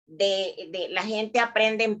 La gente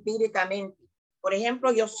aprende empíricamente. Por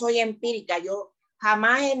ejemplo, yo soy empírica, yo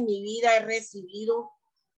jamás en mi vida he recibido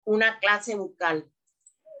una clase vocal,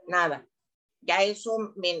 nada. Ya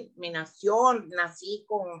eso me nací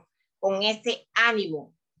con ese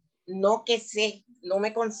ánimo. No que sé, no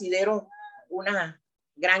me considero una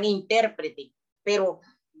gran intérprete, pero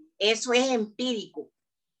eso es empírico.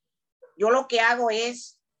 Yo lo que hago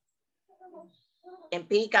es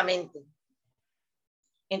empíricamente.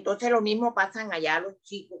 Entonces lo mismo pasan allá los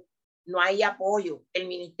chicos. No hay apoyo. El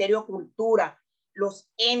Ministerio de Cultura,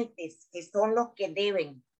 los entes que son los que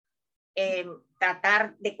deben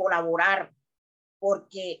tratar de colaborar,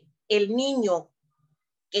 porque el niño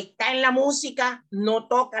que está en la música no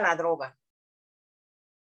toca la droga,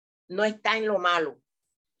 no está en lo malo.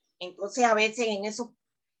 Entonces a veces en esos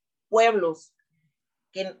pueblos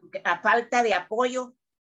que a falta de apoyo,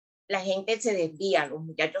 la gente se desvía, los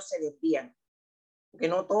muchachos se desvían, porque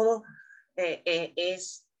no todo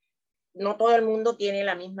no todo el mundo tiene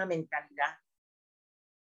la misma mentalidad.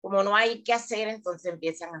 Como no hay que hacer, entonces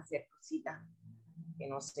empiezan a hacer cositas que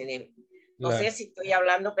no se deben. No Claro. sé si estoy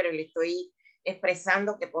hablando, pero le estoy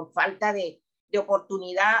expresando que por falta de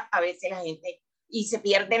oportunidad a veces la gente, y se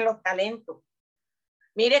pierden los talentos.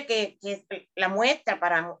 Mire que la muestra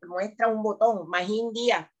un botón, Magín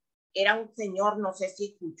Díaz, era un señor, no sé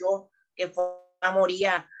si escuchó, que fue a morir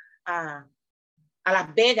a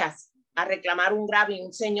Las Vegas a reclamar un Grammy,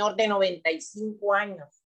 un señor de 95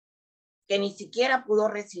 años, que ni siquiera pudo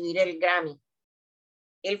recibir el Grammy.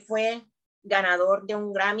 Él fue ganador de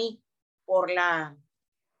un Grammy por la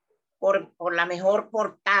mejor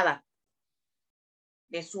portada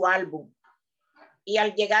de su álbum. Y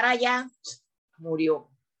al llegar allá, murió.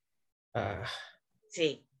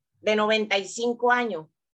 Sí, de 95 años.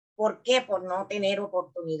 ¿Por qué? Por no tener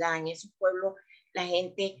oportunidad. En esos pueblos la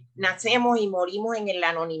gente nacemos y morimos en el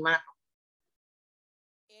anonimato.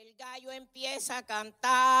 El gallo empieza a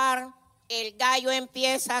cantar, el gallo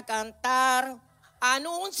empieza a cantar,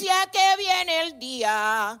 anuncia que viene el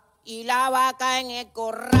día y la vaca en el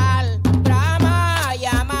corral brama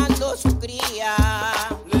llamando a su cría.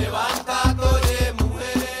 Levántate, oye,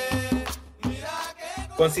 mujer, mira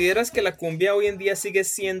que... ¿Consideras que la cumbia hoy en día sigue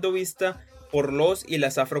siendo vista por los y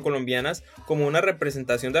las afrocolombianas como una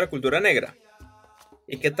representación de la cultura negra?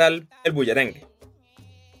 ¿Y qué tal el bullerengue?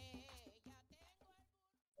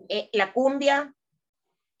 La cumbia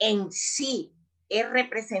en sí es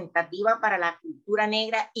representativa para la cultura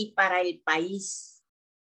negra y para el país.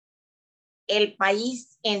 El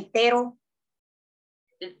país entero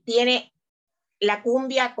tiene la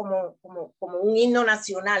cumbia como un himno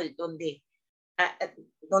nacional, donde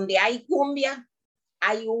hay cumbia,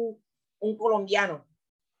 hay un colombiano.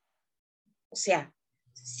 O sea,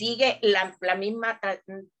 sigue la misma,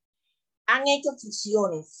 han hecho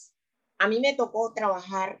fusiones. A mí me tocó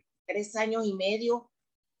trabajar 3 años y medio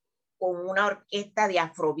con una orquesta de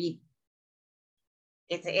Afrobeat.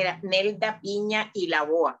 Era Nelda Piña y La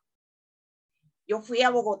Boa. Yo fui a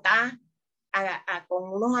Bogotá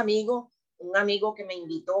con unos amigos, un amigo que me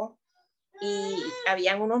invitó, y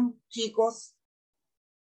habían unos chicos,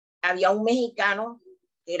 había un mexicano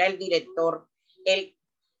que era el director.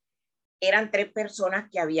 Eran 3 personas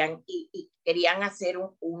que habían y querían hacer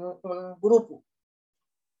un grupo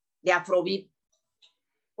de Afrobeat.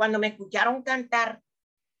 Cuando me escucharon cantar,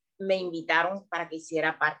 me invitaron para que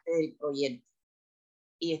hiciera parte del proyecto.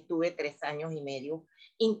 Y estuve 3 años y medio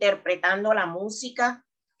interpretando la música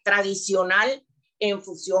tradicional en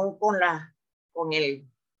fusión con la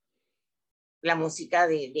música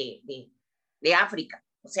de África,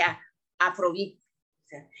 o sea, Afrobeat. O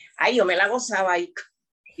sea, ay, yo me la gozaba ahí.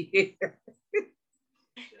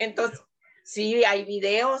 Entonces, sí, hay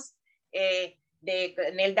videos de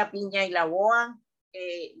Nelda Piña y La Boa.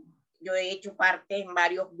 Yo he hecho parte en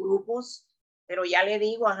varios grupos, pero ya le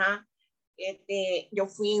digo, yo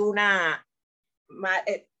fui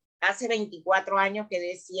hace 24 años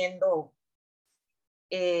quedé siendo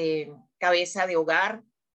cabeza de hogar.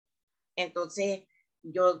 Entonces,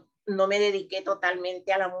 yo no me dediqué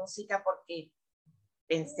totalmente a la música porque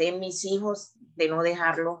pensé en mis hijos de no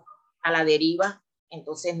dejarlos a la deriva.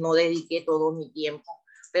 Entonces, no dediqué todo mi tiempo.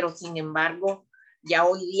 Pero, sin embargo, ya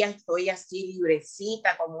hoy día estoy así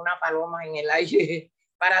librecita como una paloma en el aire.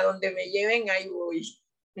 Para donde me lleven, ahí voy.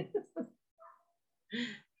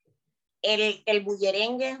 El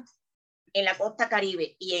bullerengue en la costa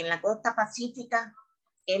Caribe y en la costa Pacífica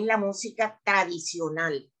es la música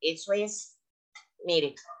tradicional. Eso es,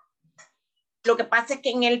 mire, lo que pasa es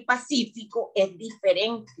que en el Pacífico es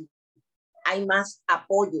diferente. Hay más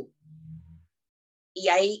apoyo. Y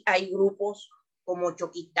hay grupos como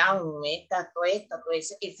Choquitown, todo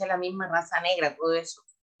eso, esa es la misma raza negra, todo eso.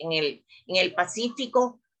 En el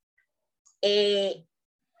Pacífico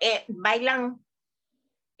bailan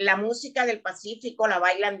la música del Pacífico, la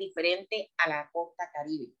bailan diferente a la costa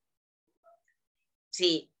Caribe.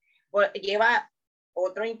 Sí, pues lleva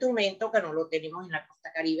otro instrumento que no lo tenemos en la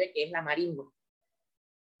costa Caribe, que es la marimba.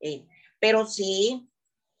 Pero sí,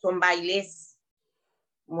 son bailes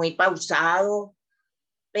muy pausados,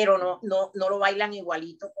 pero no lo bailan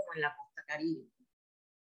igualito como en la costa Caribe.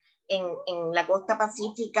 En la costa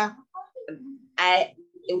Pacífica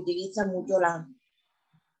utilizan mucho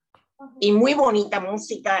y muy bonita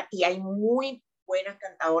música, y hay muy buenas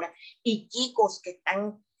cantadoras y chicos que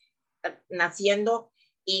están naciendo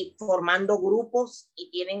y formando grupos y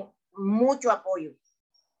tienen mucho apoyo.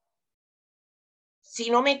 Si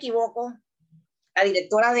no me equivoco, la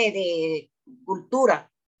directora de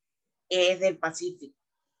cultura es del Pacífico.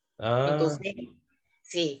 Entonces,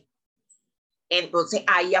 sí. Entonces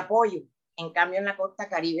hay apoyo. En cambio, en la costa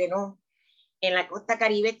Caribe no. En la costa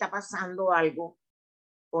Caribe está pasando algo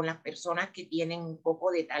con las personas que tienen un poco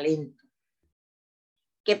de talento,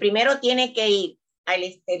 que primero tiene que ir al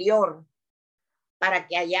exterior para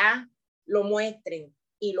que allá lo muestren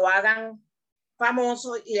y lo hagan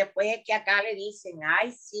famoso, y después es que acá le dicen,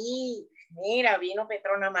 ay, sí, mira, vino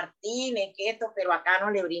Petrona Martínez, que esto, pero acá no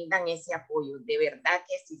le brindan ese apoyo. De verdad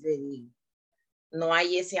que sí se digo, no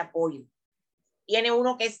hay ese apoyo. Tiene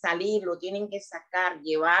uno que salir, lo tienen que sacar,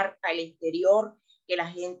 llevar al exterior, que la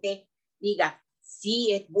gente diga,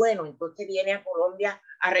 sí, es bueno, entonces viene a Colombia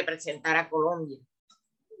a representar a Colombia.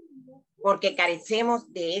 Porque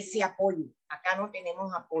carecemos de ese apoyo. Acá no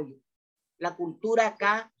tenemos apoyo. La cultura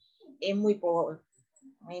acá es muy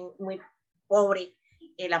pobre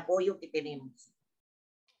el apoyo que tenemos.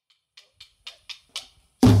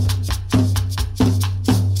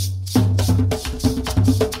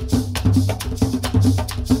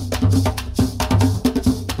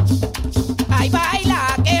 Ay,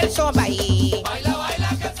 baila que el son va ahí. Baila, baila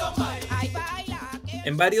que el son va ahí. Ay, baila que...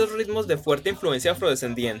 En varios ritmos de fuerte influencia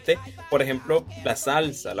afrodescendiente, por ejemplo, la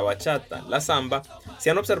salsa, la bachata, la samba, se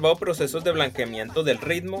han observado procesos de blanqueamiento del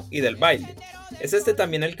ritmo y del baile. ¿Es este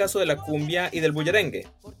también el caso de la cumbia y del bullerengue?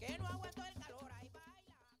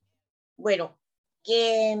 Bueno,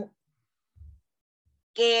 que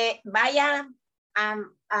vaya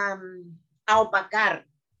a opacar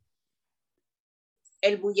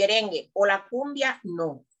el bullerengue o la cumbia,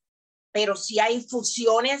 no. Pero sí hay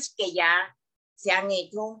fusiones que ya se han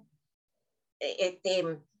hecho,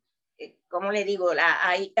 ¿cómo le digo?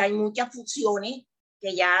 Hay muchas fusiones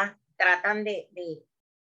que ya tratan de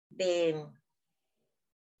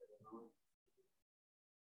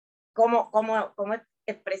 ¿cómo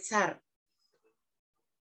expresar?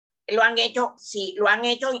 Lo han hecho, sí, lo han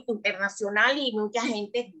hecho internacional y mucha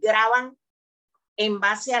gente graban en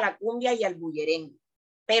base a la cumbia y al bullerengue,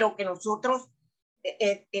 pero que nosotros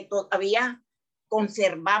todavía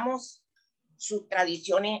conservamos sus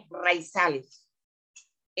tradiciones raizales.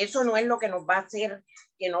 Eso no es lo que nos va a hacer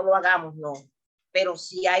que no lo hagamos, no. Pero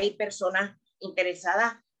si hay personas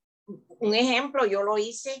interesadas, un ejemplo, yo lo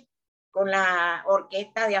hice con la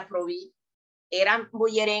orquesta de Afrobeat, eran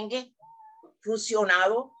bullerengue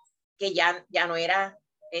fusionado, que ya no era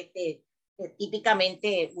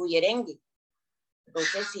típicamente bullerengue.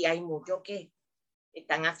 Entonces sí hay muchos que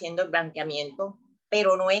están haciendo el blanqueamiento,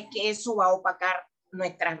 pero no es que eso va a opacar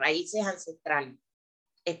nuestras raíces ancestrales.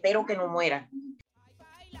 Espero que no mueran.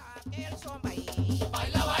 Baila, baila que el son bahí.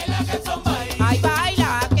 Ay,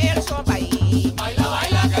 baila que el son bahí. Baila,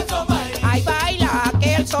 baila que el son bahí. Ay, baila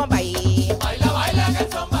que el son bahí. Baila, baila que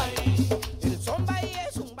el son bahí. El son bahí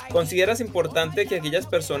es un baile. ¿Consideras importante que aquellas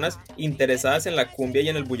personas interesadas en la cumbia y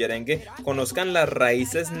en el bullerengue conozcan las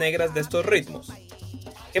raíces negras de estos ritmos?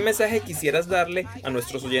 ¿Qué mensaje quisieras darle a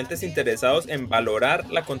nuestros oyentes interesados en valorar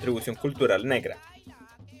la contribución cultural negra?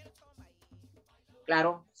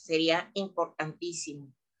 Claro, sería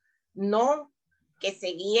importantísimo. No que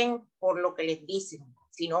se guíen por lo que les dicen,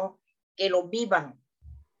 sino que lo vivan,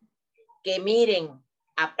 que miren,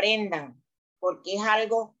 aprendan, porque es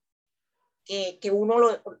algo que uno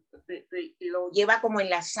lo lleva como en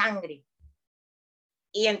la sangre.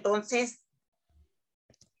 Y entonces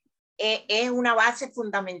es una base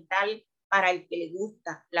fundamental para el que le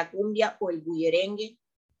gusta la cumbia o el bullerengue,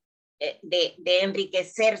 de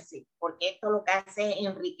enriquecerse, porque esto lo que hace es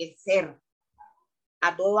enriquecer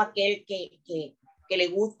a todo aquel que le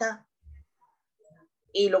gusta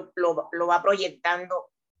y lo va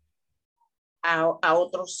proyectando a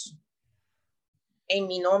otros. En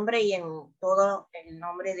mi nombre y en todo el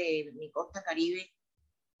nombre de mi Costa Caribe,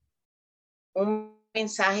 un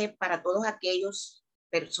mensaje para todos aquellos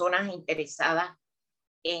personas interesadas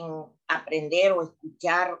en aprender o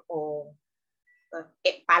escuchar o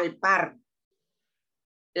palpar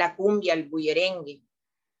la cumbia, el bullerengue,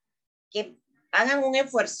 que hagan un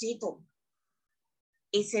esfuercito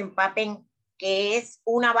y se empapen, que es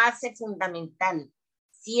una base fundamental.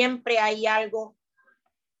 Siempre hay algo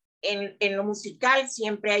en lo musical,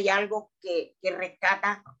 siempre hay algo que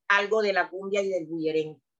rescata algo de la cumbia y del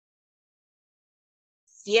bullerengue.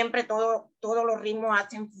 Siempre todos los ritmos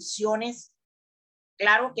hacen fusiones.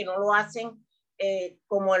 Claro que no lo hacen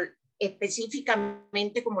como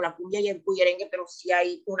específicamente como la cumbia y el bullerengue, pero sí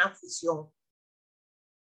hay una fusión.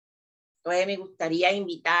 Entonces me gustaría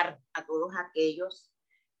invitar a todos aquellos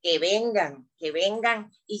que vengan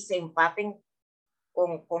y se empapen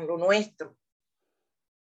con lo nuestro.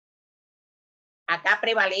 Acá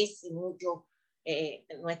prevalece mucho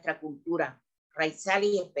nuestra cultura raizal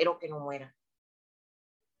y espero que no muera.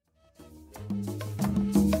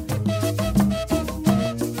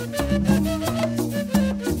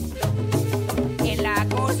 En la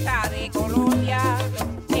costa de Colombia,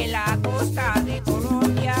 en la costa de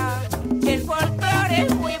Colombia, el folclore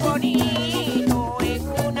es muy bonito, en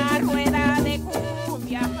una rueda de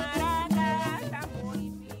cumbia, maracas, tambor y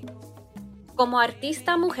pito. Como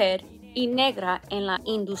artista mujer y negra en la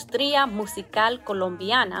industria musical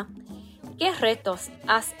colombiana, ¿qué retos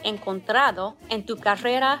has encontrado en tu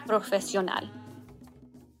carrera profesional?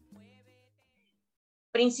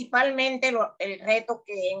 Principalmente el reto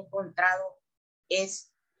que he encontrado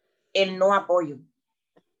es el no apoyo.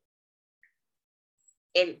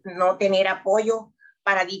 El no tener apoyo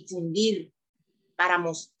para difundir, para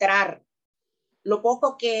mostrar. Lo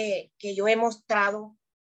poco que yo he mostrado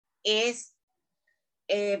es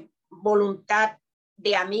voluntad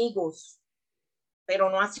de amigos, pero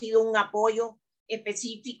no ha sido un apoyo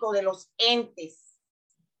específico de los entes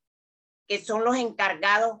que son los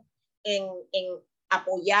encargados en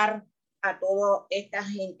apoyar a toda esta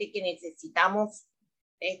gente que necesitamos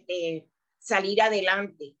salir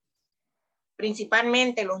adelante.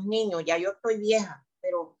 Principalmente los niños, ya yo estoy vieja,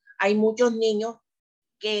 pero hay muchos niños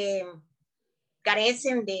que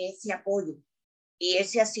carecen de ese apoyo y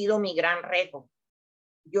ese ha sido mi gran reto.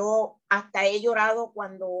 Yo hasta he llorado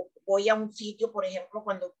cuando voy a un sitio, por ejemplo,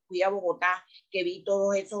 cuando fui a Bogotá, que vi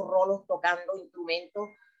todos esos rolos tocando instrumentos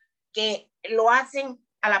que lo hacen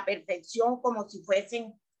a la perfección como si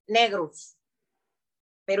fuesen negros,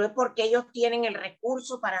 pero es porque ellos tienen el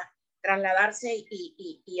recurso para trasladarse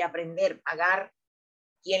y aprender, pagar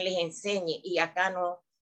quien les enseñe, y acá no,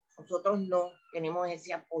 nosotros no tenemos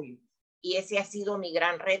ese apoyo, y ese ha sido mi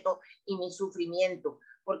gran reto y mi sufrimiento,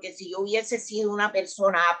 porque si yo hubiese sido una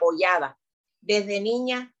persona apoyada desde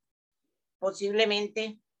niña,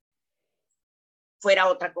 posiblemente fuera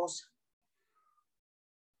otra cosa.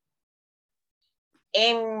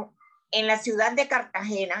 En la ciudad de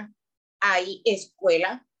Cartagena hay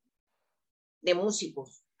escuela de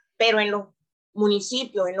músicos, pero en los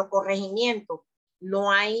municipios, en los corregimientos,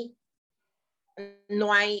 no hay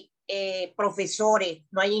profesores,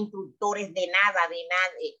 no hay instructores de nada, de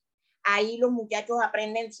nadie. Ahí los muchachos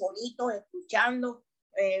aprenden solitos, escuchando,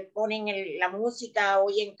 ponen la música,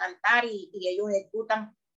 oyen cantar y ellos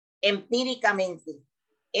ejecutan empíricamente.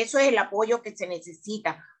 Eso es el apoyo que se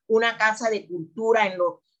necesita. Una casa de cultura en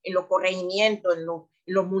los corregimientos, en los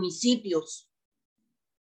municipios.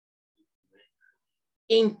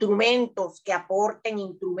 Instrumentos que aporten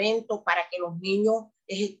instrumentos para que los niños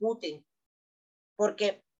ejecuten.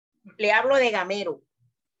 Porque le hablo de Gamero.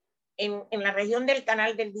 En la región del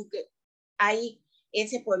Canal del Dique hay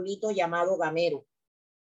ese pueblito llamado Gamero.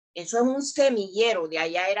 Eso es un semillero. De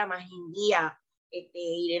allá era Majindía,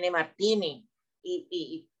 Irene Martínez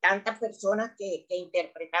y tantas personas que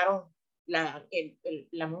interpretaron la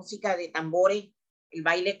música de tambores, el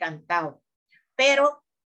baile cantado. Pero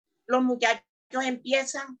los muchachos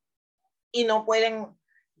empiezan y no pueden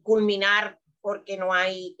culminar porque no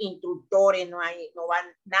hay instructores, no va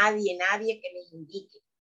nadie que les indique.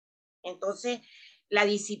 Entonces, la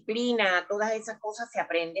disciplina, todas esas cosas se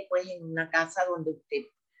aprende pues en una casa donde usted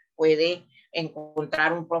puede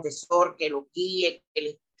encontrar un profesor que lo guíe, que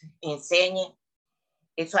le enseñe.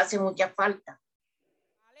 Eso hace mucha falta.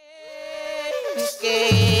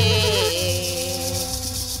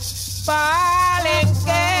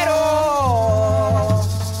 Palenquero,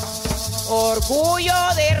 orgullo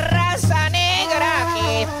de raza negra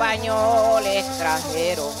que españoles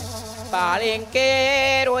trajeron.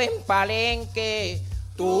 Palenquero en Palenque,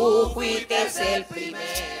 tú fuiste el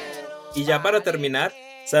primero. Y ya para terminar,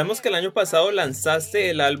 sabemos que el año pasado lanzaste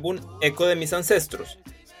el álbum Eco de mis ancestros.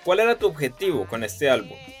 ¿Cuál era tu objetivo con este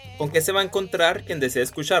álbum? ¿Con qué se va a encontrar quien desee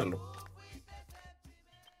escucharlo?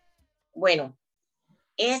 Bueno,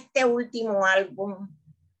 este último álbum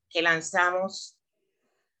que lanzamos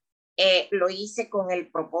lo hice con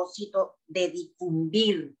el propósito de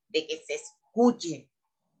difundir, de que se escuche,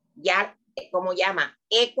 ya como llama,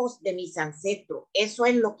 ecos de mis ancestros. Eso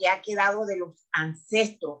es lo que ha quedado de los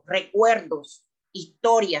ancestros, recuerdos,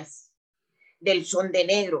 historias del son de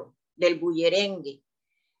negro, del bullerengue,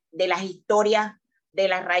 de las historias de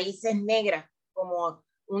las raíces negras, como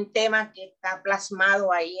un tema que está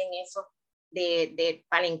plasmado ahí en eso de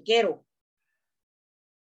Palenquero.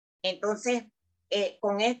 Entonces,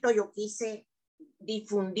 con esto yo quise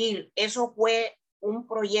difundir. Eso fue un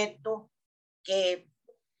proyecto que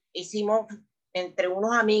hicimos entre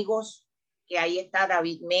unos amigos, que ahí está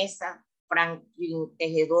David Mesa, Franklin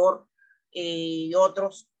Tejedor y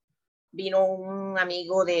otros. Vino un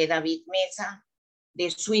amigo de David Mesa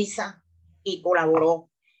de Suiza y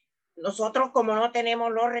colaboró. Nosotros, como no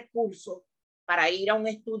tenemos los recursos para ir a un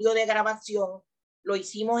estudio de grabación, lo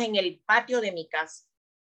hicimos en el patio de mi casa,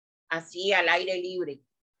 así al aire libre.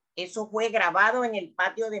 Eso fue grabado en el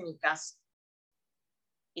patio de mi casa.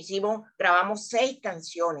 Grabamos 6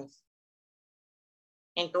 canciones.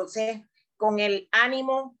 Entonces, con el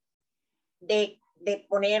ánimo de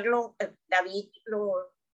ponerlo, David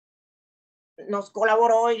nos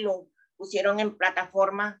colaboró y lo pusieron en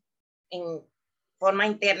plataforma, en forma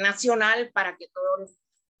internacional, para que todo el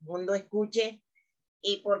mundo escuche.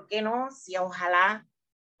 Y por qué no, si ojalá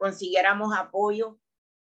consiguiéramos apoyo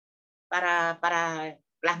para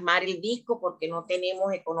plasmar el disco, porque no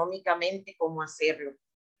tenemos económicamente cómo hacerlo.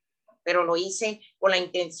 Pero lo hice con la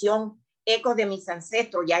intención, ecos de mis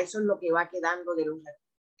ancestros. Ya eso es lo que va quedando de los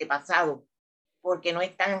antepasados, porque no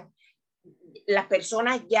están las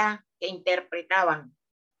personas ya que interpretaban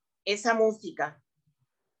esa música,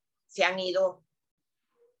 se han ido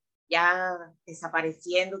ya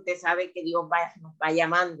desapareciendo. Usted sabe que Dios nos va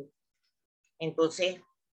llamando. Entonces,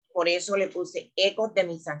 por eso le puse ecos de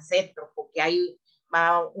mis ancestros, porque ahí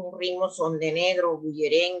va un ritmo son de negro,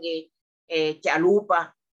 bullerengue,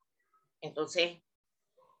 chalupa. Entonces,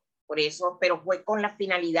 por eso, pero fue con la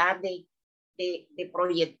finalidad de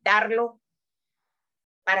proyectarlo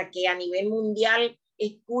para que a nivel mundial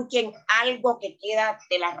escuchen algo que queda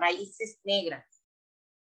de las raíces negras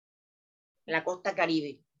en la costa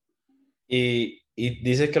Caribe. Y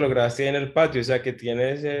dice que lo grabaste en el patio, o sea que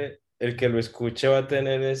tiene el que lo escuche va a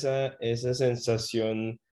tener esa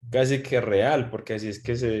sensación casi que real, porque así es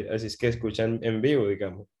que escuchan en vivo,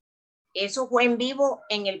 digamos. Eso fue en vivo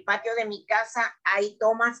en el patio de mi casa. Hay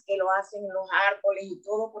tomas que lo hacen en los árboles y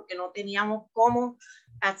todo, porque no teníamos cómo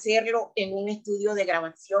hacerlo en un estudio de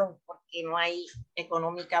grabación, porque no hay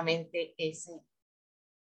económicamente ese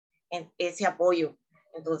apoyo.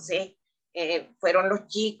 Entonces, fueron los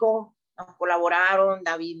chicos, nos colaboraron,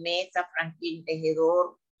 David Mesa, Franklin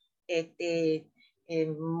Tejedor,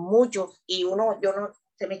 muchos, y uno, yo no,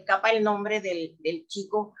 se me escapa el nombre del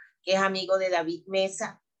chico que es amigo de David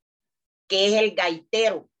Mesa, que es el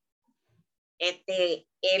gaitero. Él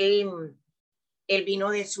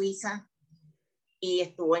vino de Suiza y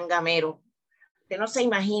estuvo en Gamero. Usted no se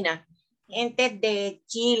imagina, gente de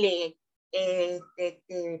Chile,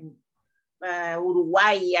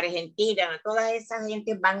 Uruguay, Argentina, todas esas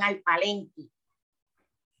gentes van al Palenque,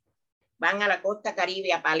 van a la costa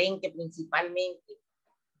Caribe, a Palenque principalmente,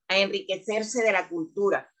 a enriquecerse de la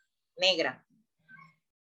cultura negra.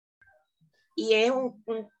 Y es un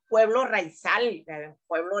pueblo raizal, un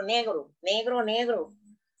pueblo negro.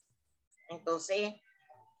 Entonces,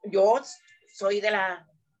 yo soy de la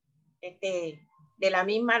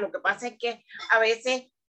misma. Lo que pasa es que a veces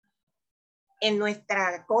en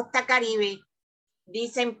nuestra costa Caribe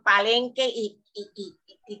dicen Palenque y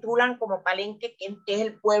titulan como Palenque, que es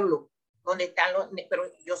el pueblo donde están los, pero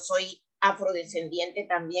yo soy afrodescendiente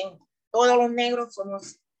también. Todos los negros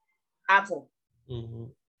somos afro.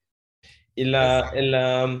 Uh-huh. Y la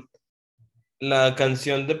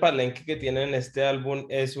canción de Palenque que tiene en este álbum,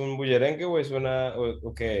 ¿es un bullerengue o es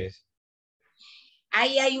o qué es?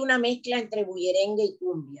 Ahí hay una mezcla entre bullerengue y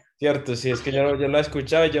cumbia. Cierto, sí, es que yo la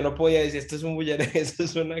escuchaba y yo no podía decir, esto es un bullerengue, esto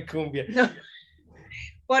es una cumbia. No,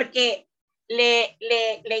 porque le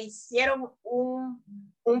hicieron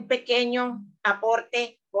un pequeño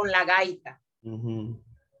aporte con la gaita. Uh-huh.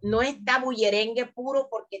 No está bullerengue puro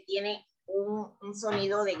porque tiene un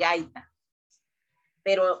sonido de gaita.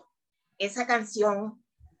 Pero esa canción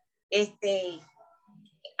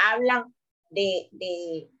habla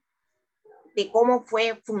de cómo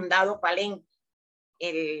fue fundado Palenque.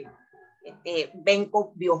 El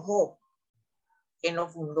Benco Biojó, quien lo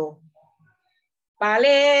fundó.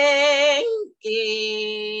 Palenque,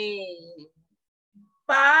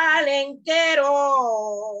 palenquero,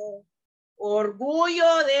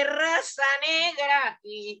 orgullo de raza negra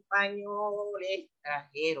que españoles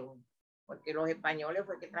trajeron, porque los españoles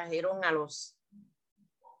fue que trajeron a los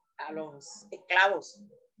esclavos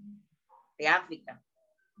de África.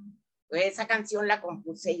 Entonces esa canción la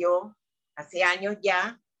compuse yo hace años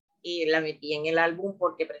ya y la metí en el álbum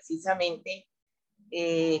porque precisamente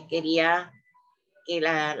quería que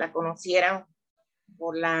la conocieran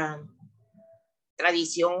por la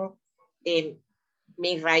tradición de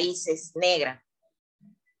mis raíces negras.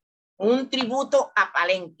 Un tributo a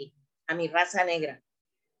Palenque, a mi raza negra.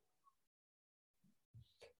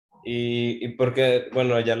 Y porque,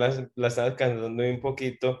 bueno, ya la estás cantando un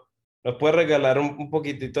poquito, ¿nos puedes regalar un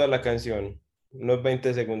poquitito de la canción? Unos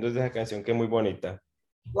 20 segundos de esa canción que es muy bonita.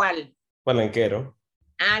 ¿Cuál? Palenquero.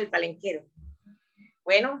 Ah, el palenquero.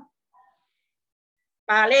 Bueno,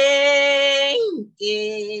 Palenque.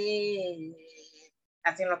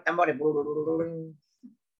 Hacen los tambores.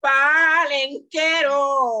 Palenquero.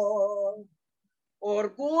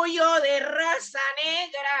 Orgullo de raza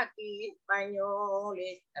negra que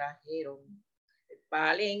españoles trajeron.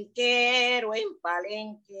 Palenquero en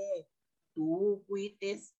Palenque, tú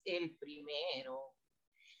fuiste el primero.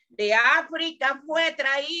 De África fue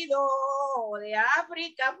traído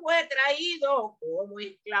como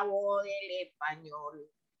esclavo del español.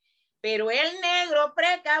 Pero el negro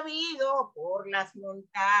precavido por las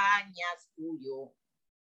montañas huyó.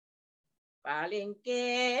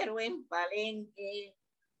 Palenquero en Palenque,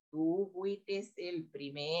 tú fuiste el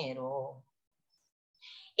primero.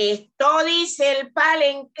 Esto dice el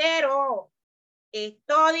palenquero,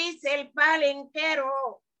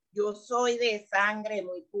 yo soy de sangre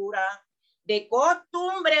muy pura, de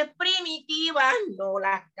costumbres primitivas, no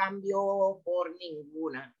las cambió por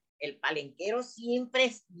ninguna. El palenquero siempre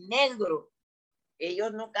es negro,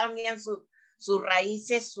 ellos no cambian sus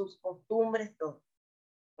raíces, sus costumbres, todo.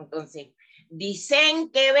 Entonces, dicen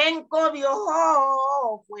que Benco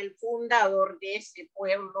Biojó fue el fundador de ese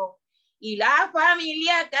pueblo y la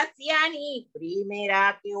familia Cassiani,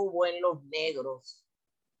 primera que hubo en los negros.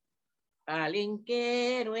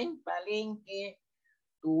 Palenquero en Palenque,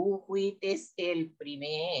 tú fuiste el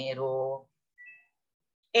primero.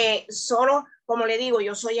 Solo, como le digo,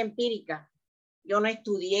 yo soy empírica. Yo no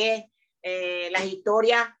estudié las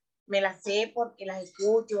historias, me las sé porque las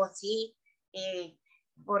escucho así,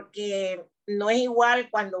 porque no es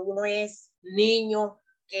igual cuando uno es niño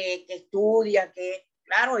que estudia, que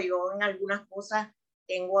claro, yo en algunas cosas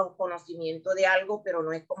tengo conocimiento de algo, pero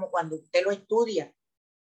no es como cuando usted lo estudia.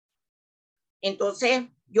 Entonces,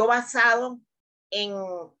 yo basado en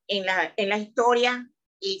la historia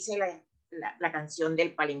hice la canción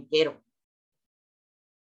del palenquero.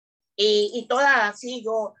 Y toda así,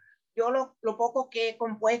 yo yo lo poco que he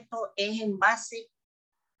compuesto es en base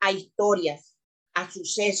a historias, a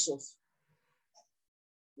sucesos.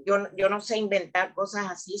 Yo no sé inventar cosas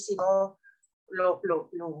así, sino lo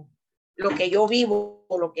que yo vivo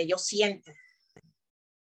o lo que yo siento.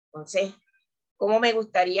 Entonces, ¿cómo me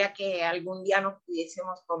gustaría que algún día nos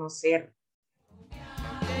pudiésemos conocer?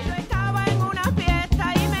 Yo estaba en una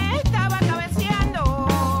fiesta y me estaba cabeceando.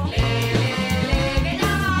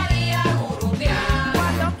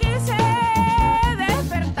 Cuando quise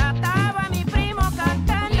despertar estaba mi primo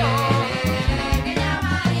cantando. Ella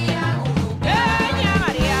María, ella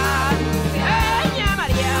María, ella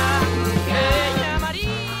María.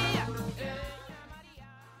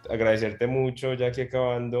 Agradecerte mucho, ya que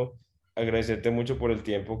acabando, agradecerte mucho por el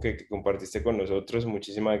tiempo que compartiste con nosotros.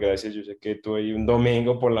 Muchísimas gracias. Yo sé que tú ahí un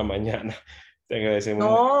domingo por la mañana. Te agradecemos.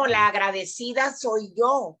 No, la agradecida soy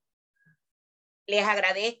yo. Les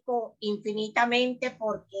agradezco infinitamente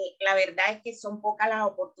porque la verdad es que son pocas las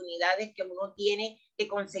oportunidades que uno tiene de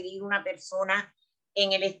conseguir una persona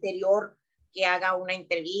en el exterior que haga una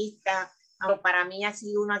entrevista. Para mí ha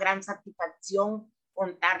sido una gran satisfacción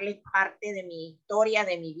contarles parte de mi historia,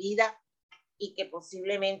 de mi vida, y que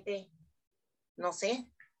posiblemente, no sé,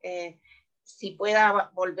 si pueda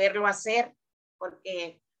volverlo a hacer,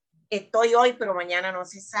 porque estoy hoy, pero mañana no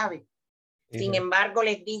se sabe. Sin embargo,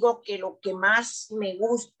 les digo que lo que más me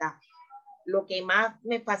gusta, lo que más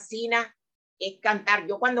me fascina es cantar.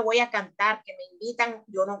 Yo cuando voy a cantar, que me invitan,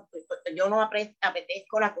 yo no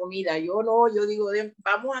apetezco la comida. Yo digo,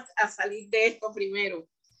 vamos a salir de esto primero,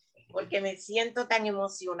 porque me siento tan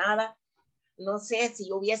emocionada. No sé, si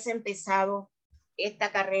yo hubiese empezado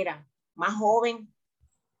esta carrera más joven,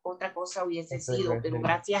 otra cosa hubiese sido, pero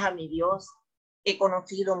gracias a mi Dios he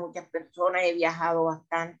conocido muchas personas, he viajado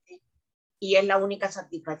bastante y es la única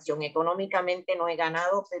satisfacción. Económicamente no he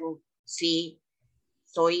ganado, pero sí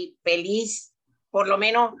soy feliz, por lo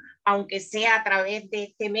menos, aunque sea a través de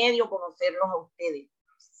este medio, conocerlos a ustedes.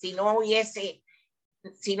 Si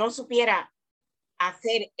no supiera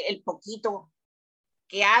hacer el poquito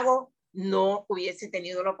que hago, no hubiese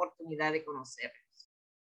tenido la oportunidad de conocerlos.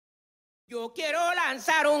 Yo quiero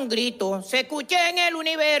lanzar un grito, se escucha en el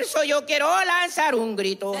universo. Yo quiero lanzar un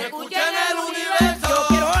grito, Se escucha en el universo. yo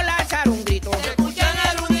quiero lanzar un grito, Se escucha en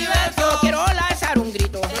el universo. yo quiero lanzar un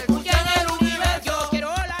grito, Se escucha en el universo. yo quiero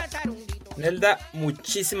lanzar un grito. Nelda,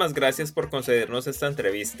 muchísimas gracias por concedernos esta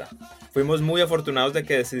entrevista. Fuimos muy afortunados de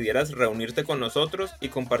que decidieras reunirte con nosotros y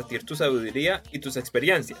compartir tu sabiduría y tus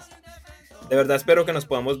experiencias. De verdad espero que nos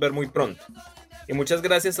podamos ver muy pronto. Y muchas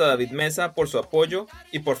gracias a David Mesa por su apoyo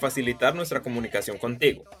y por facilitar nuestra comunicación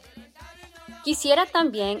contigo. Quisiera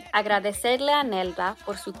también agradecerle a Nelda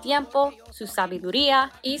por su tiempo, su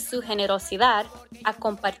sabiduría y su generosidad a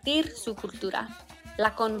compartir su cultura.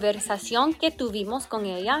 La conversación que tuvimos con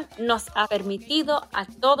ella nos ha permitido a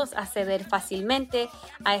todos acceder fácilmente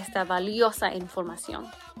a esta valiosa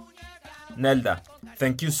información. Nelda,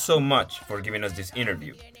 thank you so much for giving us this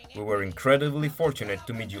interview. We were incredibly fortunate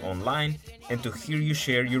to meet you online and to hear you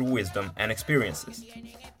share your wisdom and experiences.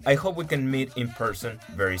 I hope we can meet in person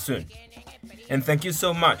very soon. And thank you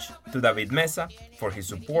so much to David Mesa for his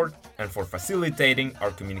support and for facilitating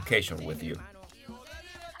our communication with you.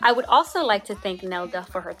 I would also like to thank Nelda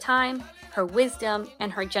for her time, her wisdom,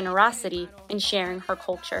 and her generosity in sharing her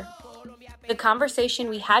culture. The conversation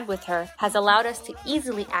we had with her has allowed us to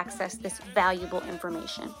easily access this valuable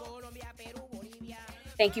information.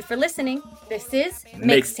 Thank you for listening. This is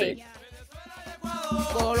Mixtape.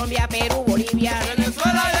 Colombia, Perú, Bolivia,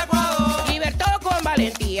 Venezuela y Ecuador. libertad con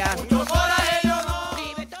valentía. Mucho coraje yo no.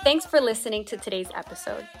 Thanks for listening to today's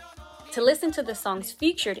episode. To listen to the songs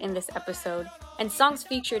featured in this episode and songs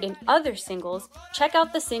featured in other singles, check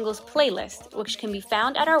out the singles playlist, which can be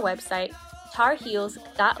found at our website,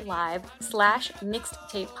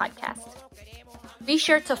 tarheels.live/mixtapepodcast. Be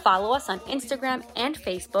sure to follow us on Instagram and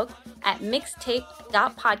Facebook at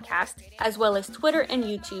mixtape.podcast, as well as Twitter and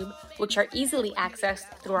YouTube, which are easily accessed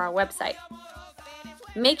through our website.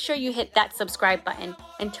 Make sure you hit that subscribe button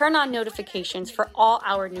and turn on notifications for all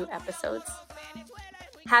our new episodes.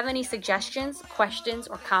 Have any suggestions, questions,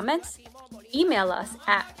 or comments? Email us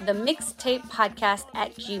at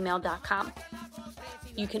themixtapepodcast@gmail.com.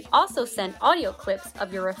 You can also send audio clips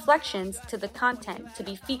of your reflections to the content to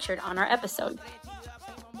be featured on our episode.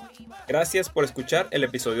 Gracias por escuchar el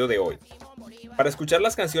episodio de hoy. Para escuchar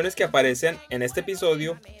las canciones que aparecen en este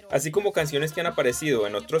episodio, así como canciones que han aparecido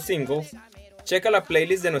en otros singles, checa la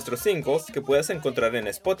playlist de nuestros singles que puedes encontrar en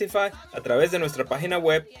Spotify a través de nuestra página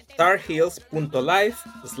web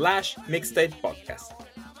tarheels.live/mixtapepodcast.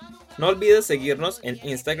 No olvides seguirnos en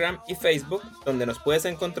Instagram y Facebook, donde nos puedes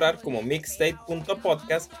encontrar como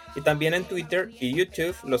mixtape.podcast, y también en Twitter y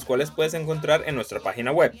YouTube, los cuales puedes encontrar en nuestra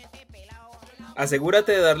página web.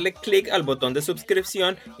 Asegúrate de darle clic al botón de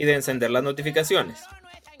suscripción y de encender las notificaciones.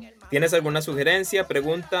 ¿Tienes alguna sugerencia,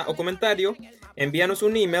 pregunta o comentario? Envíanos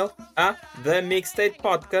un email a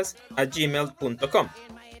themixtapepodcast@gmail.com.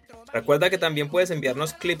 Recuerda que también puedes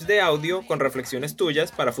enviarnos clips de audio con reflexiones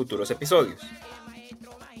tuyas para futuros episodios.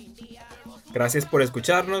 Gracias por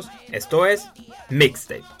escucharnos. Esto es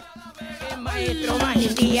Mixtape. Maestro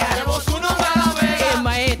Maestría.